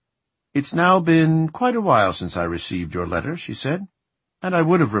 "It's now been quite a while since I received your letter," she said, "and I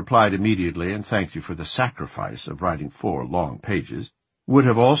would have replied immediately and thanked you for the sacrifice of writing 4 long pages, would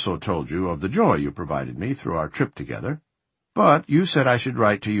have also told you of the joy you provided me through our trip together, but you said I should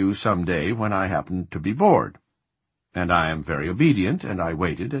write to you some day when I happened to be bored. And I am very obedient, and I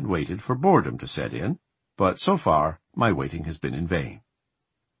waited and waited for boredom to set in, but so far my waiting has been in vain."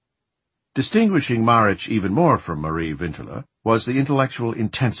 Distinguishing Marich even more from Marie Vinteler was the intellectual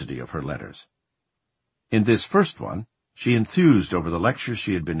intensity of her letters. In this first one, she enthused over the lectures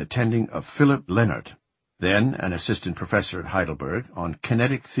she had been attending of Philipp Lenard, then an assistant professor at Heidelberg, on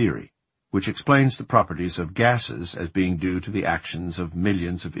kinetic theory, which explains the properties of gases as being due to the actions of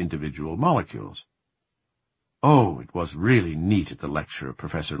millions of individual molecules. "Oh, it was really neat at the lecture of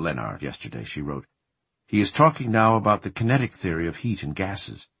Professor Lenard yesterday," she wrote. "He is talking now about the kinetic theory of heat and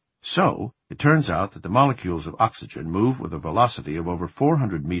gases. So, it turns out that the molecules of oxygen move with a velocity of over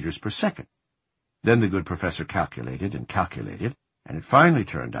 400 meters per second. Then the good professor calculated and calculated, and it finally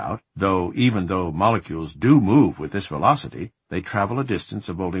turned out, even though molecules do move with this velocity, they travel a distance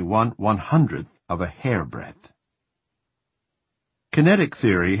of only 1/100th of a hairbreadth." Kinetic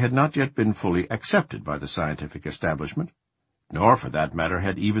theory had not yet been fully accepted by the scientific establishment, nor, for that matter,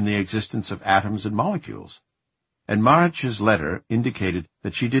 had even the existence of atoms and molecules, and Marich's letter indicated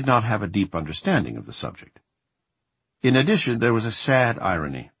that she did not have a deep understanding of the subject. In addition, there was a sad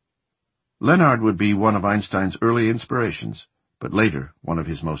irony. Lenard would be one of Einstein's early inspirations, but later one of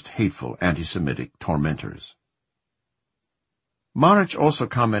his most hateful anti-Semitic tormentors. Marich also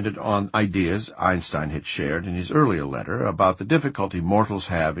commented on ideas Einstein had shared in his earlier letter about the difficulty mortals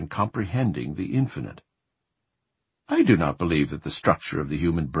have in comprehending the infinite. "I do not believe that the structure of the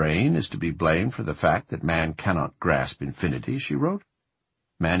human brain is to be blamed for the fact that man cannot grasp infinity," she wrote.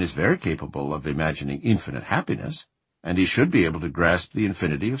 "Man is very capable of imagining infinite happiness, and he should be able to grasp the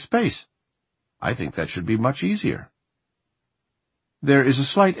infinity of space. I think that should be much easier." There is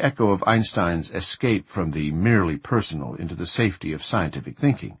a slight echo of Einstein's escape from the merely personal into the safety of scientific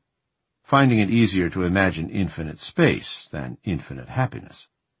thinking, finding it easier to imagine infinite space than infinite happiness.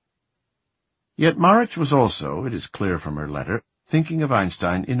 Yet Marich was also, it is clear from her letter, thinking of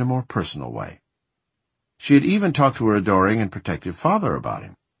Einstein in a more personal way. She had even talked to her adoring and protective father about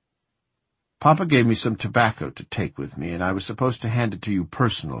him. "Papa gave me some tobacco to take with me, and I was supposed to hand it to you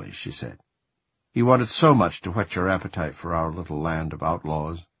personally," she said. "He wanted so much to whet your appetite for our little land of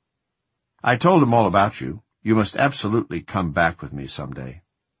outlaws. I told him all about you. You must absolutely come back with me some day.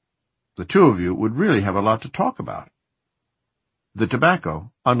 The two of you would really have a lot to talk about." The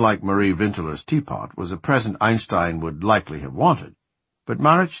tobacco, unlike Marie Vinteler's teapot, was a present Einstein would likely have wanted, but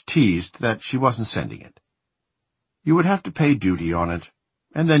Marich teased that she wasn't sending it. "You would have to pay duty on it,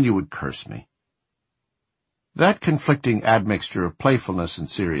 and then you would curse me." That conflicting admixture of playfulness and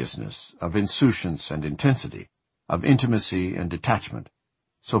seriousness, of insouciance and intensity, of intimacy and detachment,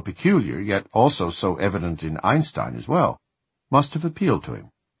 so peculiar yet also so evident in Einstein as well, must have appealed to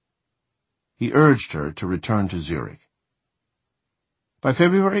him. He urged her to return to Zurich. By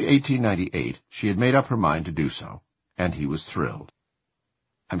February 1898, she had made up her mind to do so, and he was thrilled.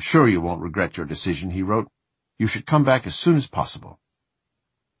 "I'm sure you won't regret your decision," he wrote. "You should come back as soon as possible."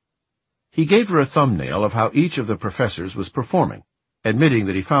 He gave her a thumbnail of how each of the professors was performing, admitting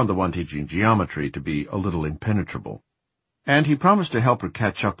that he found the one teaching geometry to be a little impenetrable, and he promised to help her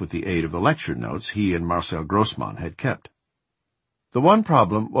catch up with the aid of the lecture notes he and Marcel Grossmann had kept. The one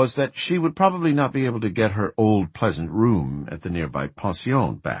problem was that she would probably not be able to get her old pleasant room at the nearby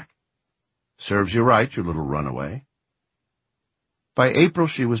pension back. Serves you right, you little runaway. By April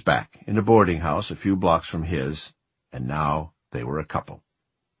she was back, in a boarding house a few blocks from his, and now they were a couple.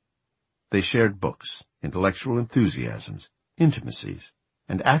 They shared books, intellectual enthusiasms, intimacies,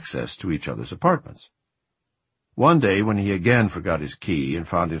 and access to each other's apartments. One day, when he again forgot his key and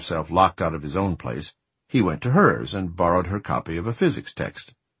found himself locked out of his own place, he went to hers and borrowed her copy of a physics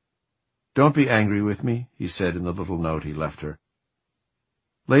text. "Don't be angry with me," he said in the little note he left her.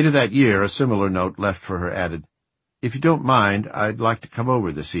 Later that year, a similar note left for her added, "If you don't mind, I'd like to come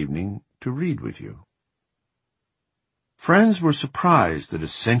over this evening to read with you." Friends were surprised that a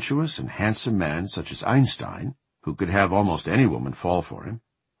sensuous and handsome man such as Einstein, who could have almost any woman fall for him,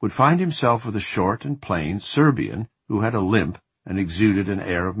 would find himself with a short and plain Serbian who had a limp and exuded an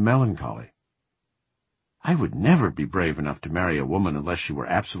air of melancholy. "I would never be brave enough to marry a woman unless she were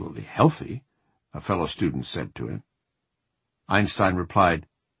absolutely healthy," a fellow student said to him. Einstein replied,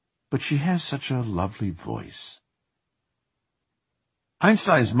 "But she has such a lovely voice."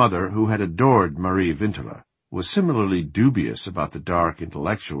 Einstein's mother, who had adored Marie Vintler, was similarly dubious about the dark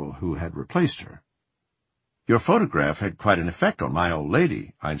intellectual who had replaced her. "Your photograph had quite an effect on my old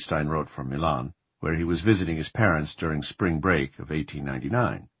lady," Einstein wrote from Milan, where he was visiting his parents during spring break of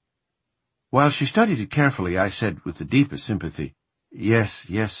 1899. While she studied it carefully, I said with the deepest sympathy, Yes,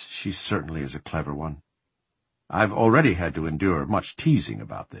 she certainly is a clever one. I've already had to endure much teasing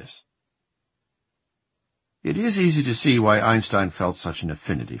about this." It is easy to see why Einstein felt such an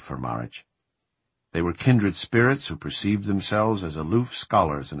affinity for Marich. They were kindred spirits who perceived themselves as aloof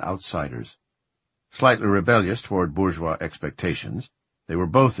scholars and outsiders. Slightly rebellious toward bourgeois expectations, they were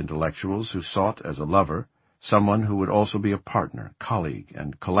both intellectuals who sought as a lover someone who would also be a partner, colleague,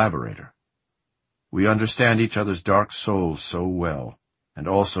 and collaborator. "We understand each other's dark souls so well, and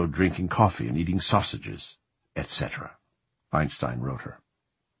also drinking coffee and eating sausages, etc.," Einstein wrote her.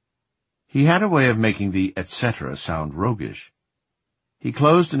 He had a way of making the etc. sound roguish. He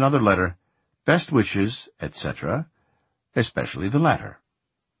closed another letter, "Best wishes, etc., especially the latter."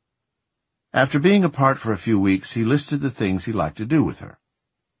 After being apart for a few weeks, he listed the things he liked to do with her.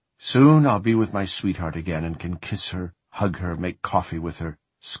 "Soon I'll be with my sweetheart again and can kiss her, hug her, make coffee with her,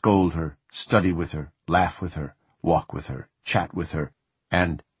 scold her, study with her, laugh with her, walk with her, chat with her,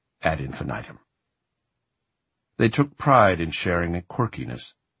 and ad infinitum." They took pride in sharing a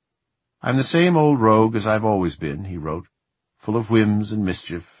quirkiness. "I'm the same old rogue as I've always been," he wrote, "full of whims and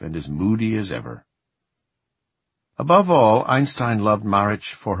mischief, and as moody as ever." Above all, Einstein loved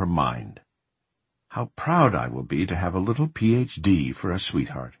Marich for her mind. "How proud I will be to have a little Ph.D. for a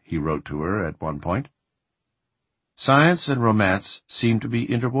sweetheart," he wrote to her at one point. Science and romance seemed to be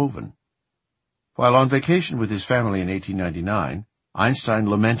interwoven. While on vacation with his family in 1899, Einstein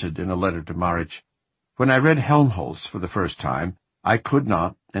lamented in a letter to Marich, "When I read Helmholtz for the first time, I could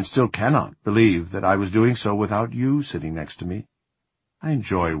not, and still cannot, believe that I was doing so without you sitting next to me. I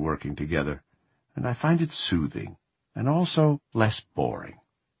enjoy working together, and I find it soothing, and also less boring."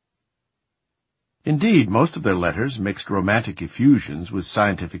 Indeed, most of their letters mixed romantic effusions with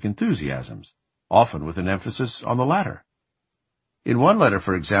scientific enthusiasms, often with an emphasis on the latter. In one letter,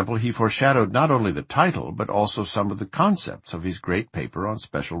 for example, he foreshadowed not only the title, but also some of the concepts of his great paper on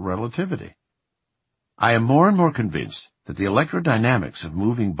special relativity. "I am more and more convinced that the electrodynamics of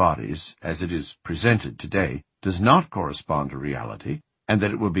moving bodies, as it is presented today, does not correspond to reality, and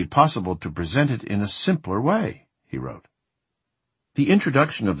that it will be possible to present it in a simpler way," he wrote. The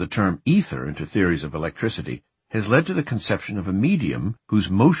introduction of the term ether into theories of electricity has led to the conception of a medium whose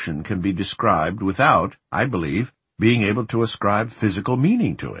motion can be described without, I believe, being able to ascribe physical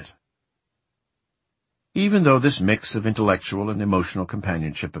meaning to it. Even though this mix of intellectual and emotional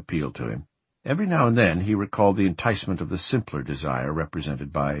companionship appealed to him, every now and then he recalled the enticement of the simpler desire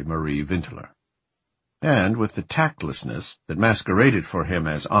represented by Marie Vintler. And with the tactlessness that masqueraded for him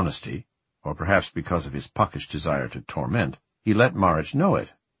as honesty, or perhaps because of his puckish desire to torment, he let Marich know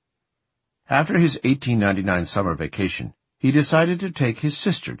it. After his 1899 summer vacation, he decided to take his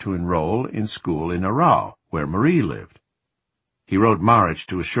sister to enroll in school in Aarau, where Marie lived. He wrote Marich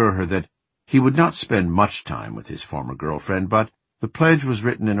to assure her that he would not spend much time with his former girlfriend, but the pledge was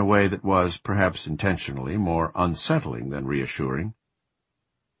written in a way that was, perhaps intentionally, more unsettling than reassuring.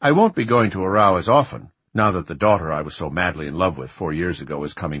 "I won't be going to Aarau as often, now that the daughter I was so madly in love with 4 years ago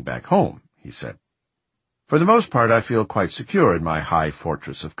is coming back home," he said. "For the most part, I feel quite secure in my high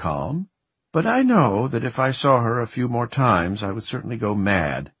fortress of calm, but I know that if I saw her a few more times I would certainly go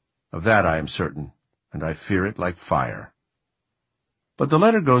mad. Of that I am certain, and I fear it like fire." But the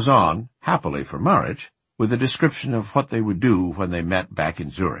letter goes on, happily for Marich, with a description of what they would do when they met back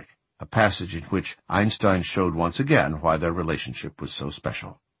in Zurich, a passage in which Einstein showed once again why their relationship was so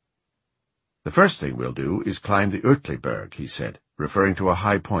special. "The first thing we'll do is climb the Uetliberg," he said, referring to a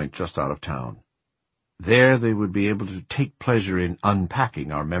high point just out of town. There they would be able to take pleasure in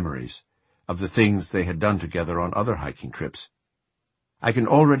unpacking our memories of the things they had done together on other hiking trips. "I can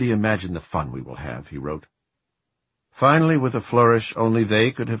already imagine the fun we will have," he wrote. Finally, with a flourish only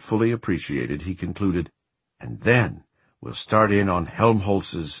they could have fully appreciated, he concluded, "And then we'll start in on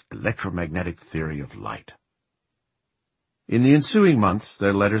Helmholtz's electromagnetic theory of light." In the ensuing months,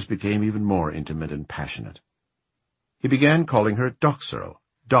 their letters became even more intimate and passionate. He began calling her Doxerl,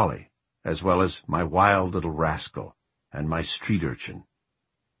 Dolly, as well as my wild little rascal, and my street urchin.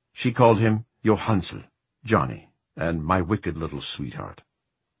 She called him Johansel, Johnny, and my wicked little sweetheart.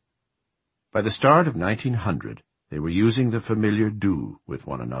 By the start of 1900, they were using the familiar du with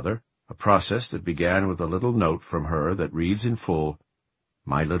one another, a process that began with a little note from her that reads in full,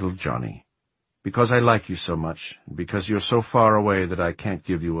 "My little Johnny, because I like you so much, and because you're so far away that I can't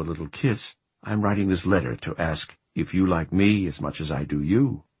give you a little kiss, I'm writing this letter to ask if you like me as much as I do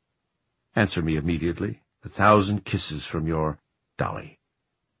you. Answer me immediately. 1,000 kisses from your Dolly.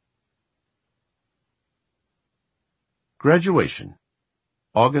 Graduation,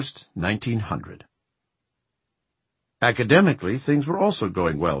 August 1900. Academically, things were also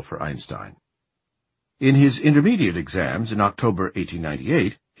going well for Einstein. In his intermediate exams in October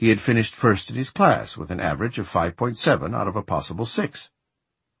 1898, he had finished first in his class with an average of 5.7 out of a possible 6.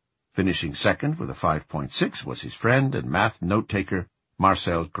 Finishing second with a 5.6 was his friend and math note-taker,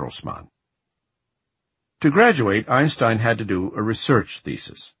 Marcel Grossmann. To graduate, Einstein had to do a research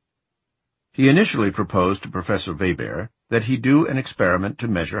thesis. He initially proposed to Professor Weber that he do an experiment to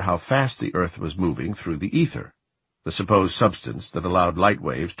measure how fast the Earth was moving through the ether, the supposed substance that allowed light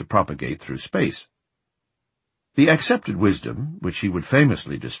waves to propagate through space. The accepted wisdom, which he would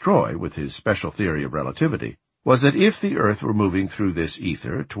famously destroy with his special theory of relativity, was that if the Earth were moving through this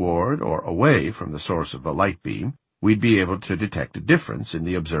ether toward or away from the source of a light beam, we'd be able to detect a difference in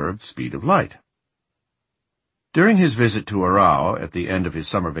the observed speed of light. During his visit to Aarau at the end of his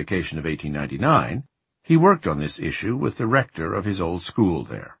summer vacation of 1899, he worked on this issue with the rector of his old school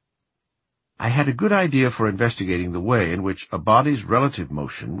there. I had a good idea for investigating the way in which a body's relative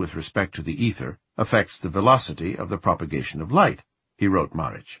motion with respect to the ether affects the velocity of the propagation of light, he wrote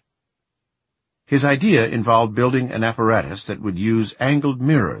Marich. His idea involved building an apparatus that would use angled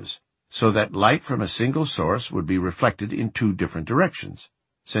mirrors so that light from a single source would be reflected in 2 different directions,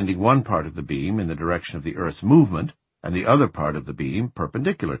 sending one part of the beam in the direction of the Earth's movement and the other part of the beam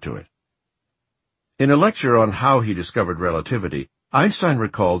perpendicular to it. In a lecture on how he discovered relativity, Einstein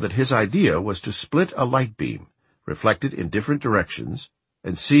recalled that his idea was to split a light beam, reflect it in different directions,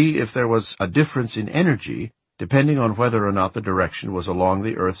 and see if there was a difference in energy depending on whether or not the direction was along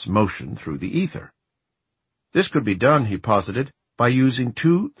the Earth's motion through the ether. This could be done, he posited, by using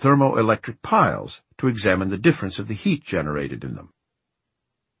 2 thermoelectric piles to examine the difference of the heat generated in them.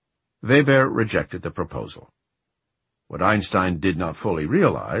 Weber rejected the proposal. What Einstein did not fully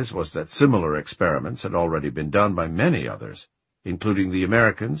realize was that similar experiments had already been done by many others, including the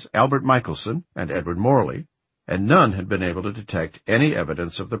Americans Albert Michelson and Edward Morley, and none had been able to detect any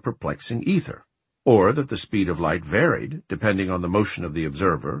evidence of the perplexing ether, or that the speed of light varied depending on the motion of the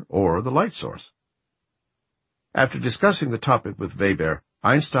observer or the light source. After discussing the topic with Weber,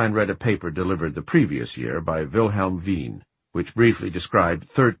 Einstein read a paper delivered the previous year by Wilhelm Wien, which briefly described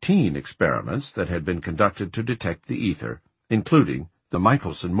 13 experiments that had been conducted to detect the ether, including the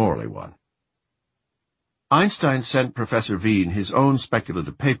Michelson-Morley one. Einstein sent Professor Wien his own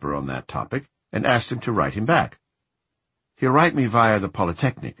speculative paper on that topic and asked him to write him back. He'll write me via the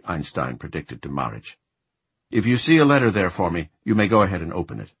Polytechnic, Einstein predicted to Marich. If you see a letter there for me, you may go ahead and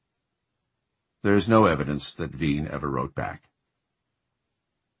open it. There is no evidence that Wien ever wrote back.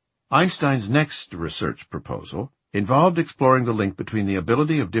 Einstein's next research proposal involved exploring the link between the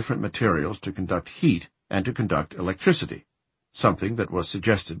ability of different materials to conduct heat and to conduct electricity, something that was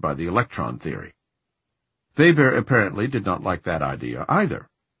suggested by the electron theory. Weber apparently did not like that idea either,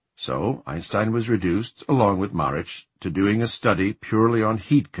 so Einstein was reduced, along with Marich, to doing a study purely on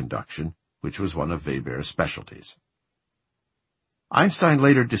heat conduction, which was one of Weber's specialties. Einstein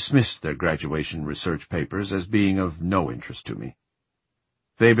later dismissed their graduation research papers as being of no interest to me.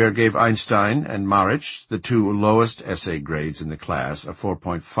 Weber gave Einstein and Marich the 2 lowest essay grades in the class, a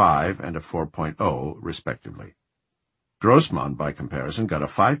 4.5 and a 4.0, respectively. Grossmann, by comparison, got a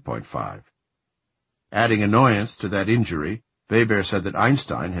 5.5. Adding annoyance to that injury, Weber said that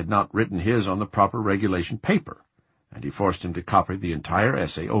Einstein had not written his on the proper regulation paper, and he forced him to copy the entire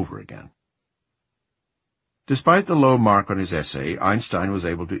essay over again. Despite the low mark on his essay, Einstein was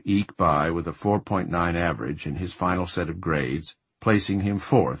able to eke by with a 4.9 average in his final set of grades, placing him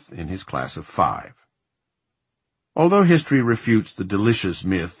 4th in his class of 5. Although history refutes the delicious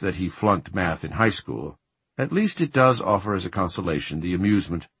myth that he flunked math in high school, at least it does offer as a consolation the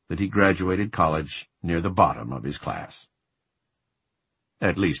amusement that he graduated college near the bottom of his class.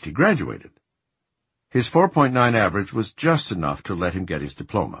 At least he graduated. His 4.9 average was just enough to let him get his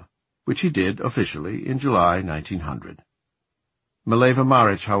diploma, which he did officially in July 1900. Mileva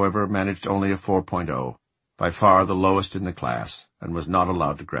Marich, however, managed only a 4.0, by far the lowest in the class, and was not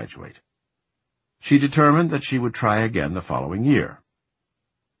allowed to graduate. She determined that she would try again the following year.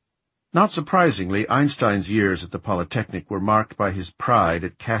 Not surprisingly, Einstein's years at the Polytechnic were marked by his pride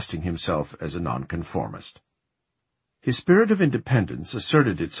at casting himself as a nonconformist. His spirit of independence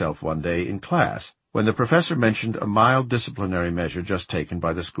asserted itself one day in class, when the professor mentioned a mild disciplinary measure just taken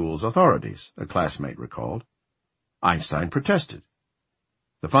by the school's authorities, a classmate recalled. Einstein protested.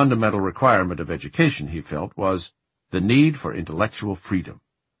 The fundamental requirement of education, he felt, was the need for intellectual freedom.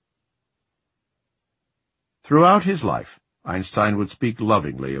 Throughout his life, Einstein would speak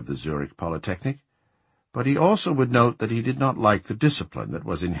lovingly of the Zurich Polytechnic, but he also would note that he did not like the discipline that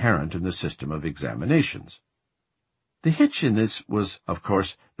was inherent in the system of examinations. The hitch in this was, of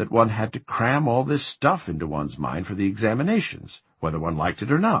course, that one had to cram all this stuff into one's mind for the examinations, whether one liked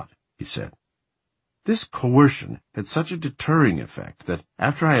it or not, he said. This coercion had such a deterring effect that,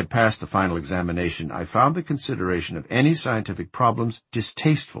 after I had passed the final examination, I found the consideration of any scientific problems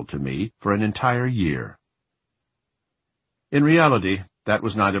distasteful to me for an entire year. In reality, that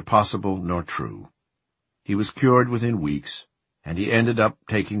was neither possible nor true. He was cured within weeks, and he ended up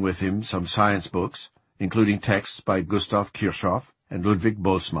taking with him some science books, including texts by Gustav Kirchhoff and Ludwig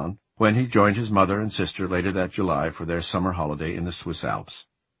Boltzmann, when he joined his mother and sister later that July for their summer holiday in the Swiss Alps.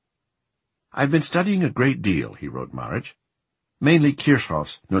 "I've been studying a great deal," he wrote Marich, "mainly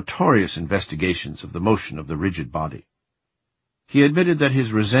Kirchhoff's notorious investigations of the motion of the rigid body." He admitted that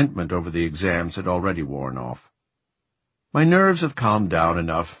his resentment over the exams had already worn off. "My nerves have calmed down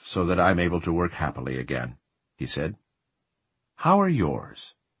enough so that I'm able to work happily again," he said. How are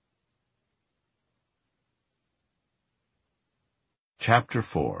yours? Chapter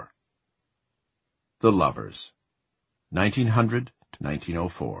 4. The Lovers, 1900 to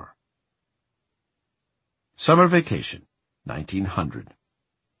 1904. Summer Vacation, 1900.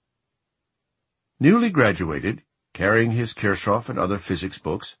 Newly graduated, carrying his Kirchhoff and other physics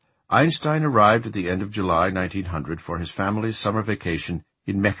books, Einstein arrived at the end of July 1900 for his family's summer vacation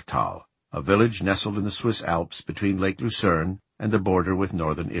in Mechtal, a village nestled in the Swiss Alps between Lake Lucerne and the border with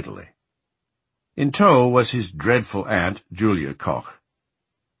northern Italy. In tow was his dreadful aunt, Julia Koch.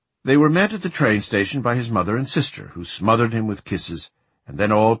 They were met at the train station by his mother and sister, who smothered him with kisses, and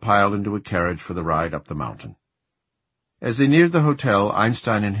then all piled into a carriage for the ride up the mountain. As they neared the hotel,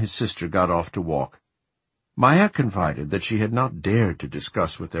 Einstein and his sister got off to walk. Maya confided that she had not dared to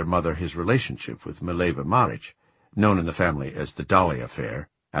discuss with their mother his relationship with Mileva Maric, known in the family as the Dolly affair,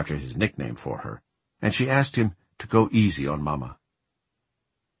 after his nickname for her, and she asked him to go easy on Mama.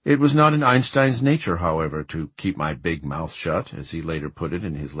 It was not in Einstein's nature, however, to keep my big mouth shut, as he later put it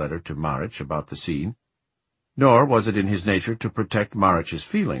in his letter to Maric about the scene. Nor was it in his nature to protect Maric's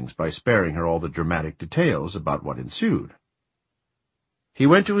feelings by sparing her all the dramatic details about what ensued. He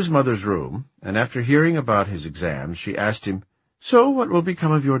went to his mother's room, and after hearing about his exams, she asked him, "So what will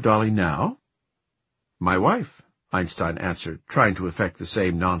become of your Dolly now?" "My wife," Einstein answered, trying to affect the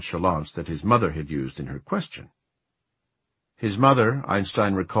same nonchalance that his mother had used in her question. His mother,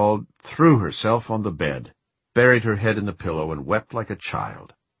 Einstein recalled, threw herself on the bed, buried her head in the pillow, and wept like a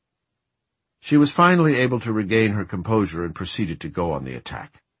child. She was finally able to regain her composure and proceeded to go on the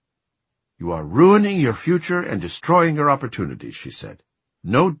attack. "You are ruining your future and destroying your opportunities," she said.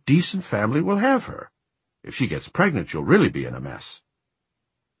 "No decent family will have her. If she gets pregnant, you'll really be in a mess."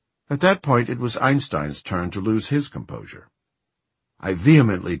 At that point, it was Einstein's turn to lose his composure. "I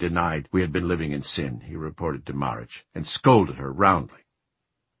vehemently denied we had been living in sin," he reported to Maric, and scolded her roundly.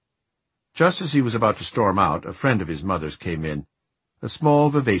 Just as he was about to storm out, a friend of his mother's came in, a small,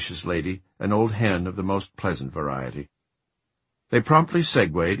 vivacious lady, an old hen of the most pleasant variety. They promptly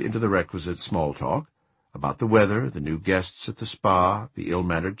segued into the requisite small talk, about the weather, the new guests at the spa, the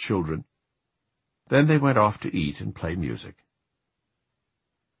ill-mannered children. Then they went off to eat and play music.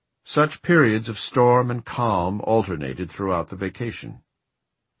 Such periods of storm and calm alternated throughout the vacation.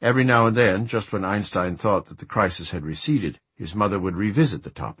 Every now and then, just when Einstein thought that the crisis had receded, his mother would revisit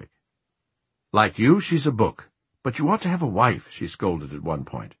the topic. "Like you, she's a book, but you ought to have a wife," she scolded at one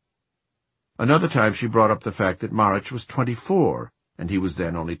point. Another time she brought up the fact that Maric was 24, and he was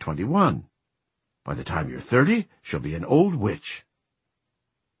then only 21. "By the time you're 30, she'll be an old witch."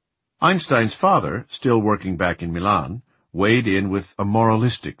 Einstein's father, still working back in Milan, weighed in with a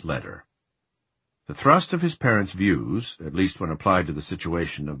moralistic letter. The thrust of his parents' views, at least when applied to the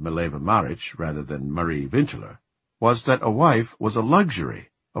situation of Mileva Maric rather than Marie Winteler, was that a wife was a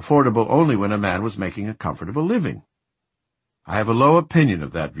luxury, affordable only when a man was making a comfortable living. "I have a low opinion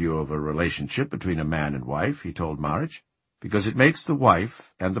of that view of a relationship between a man and wife," he told Maric, "because it makes the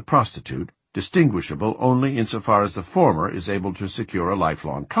wife and the prostitute distinguishable only insofar as the former is able to secure a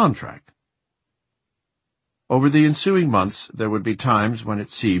lifelong contract." Over the ensuing months, there would be times when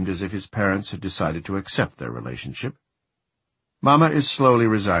it seemed as if his parents had decided to accept their relationship. "Mama is slowly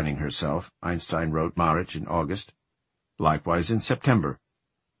resigning herself," Einstein wrote Maric in August. Likewise in September.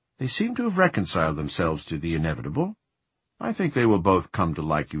 "They seem to have reconciled themselves to the inevitable. I think they will both come to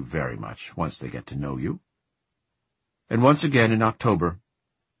like you very much, once they get to know you." And once again in October,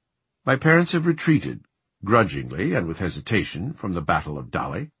 "My parents have retreated, grudgingly and with hesitation, from the Battle of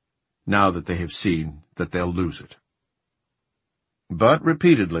Dali, now that they have seen that they'll lose it." But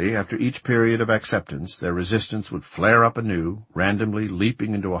repeatedly, after each period of acceptance, their resistance would flare up anew, randomly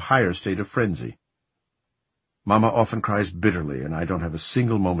leaping into a higher state of frenzy. "Mama often cries bitterly, and I don't have a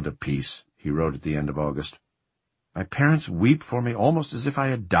single moment of peace," he wrote at the end of August. "My parents weep for me almost as if I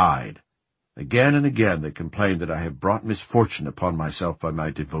had died. Again and again they complain that I have brought misfortune upon myself by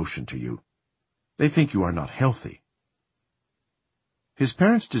my devotion to you. They think you are not healthy." His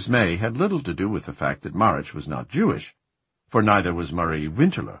parents' dismay had little to do with the fact that Marich was not Jewish, for neither was Marie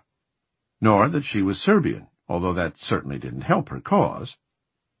Winterler, nor that she was Serbian, although that certainly didn't help her cause.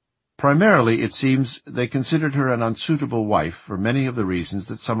 Primarily, it seems, they considered her an unsuitable wife for many of the reasons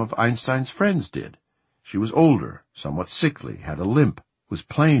that some of Einstein's friends did. She was older, somewhat sickly, had a limp, was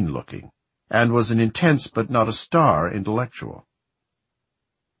plain-looking, and was an intense but not a star intellectual.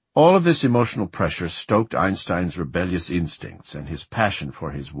 All of this emotional pressure stoked Einstein's rebellious instincts and his passion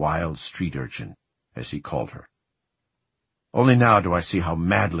for his wild street urchin, as he called her. "Only now do I see how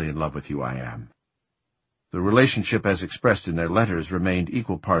madly in love with you I am." The relationship as expressed in their letters remained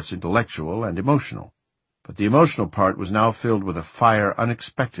equal parts intellectual and emotional, but the emotional part was now filled with a fire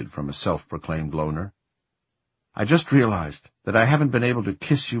unexpected from a self-proclaimed loner. "I just realized that I haven't been able to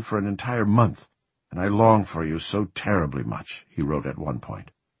kiss you for an entire month, and I long for you so terribly much," he wrote at one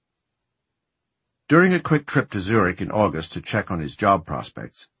point. During a quick trip to Zurich in August to check on his job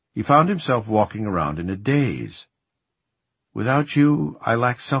prospects, he found himself walking around in a daze. "Without you, I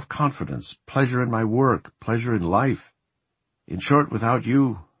lack self-confidence, pleasure in my work, pleasure in life. In short, without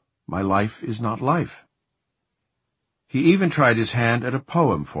you, my life is not life." He even tried his hand at a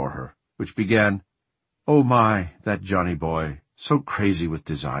poem for her, which began, "Oh my, that Johnny boy, so crazy with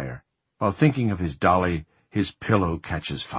desire. While thinking of his dolly, his pillow catches fire."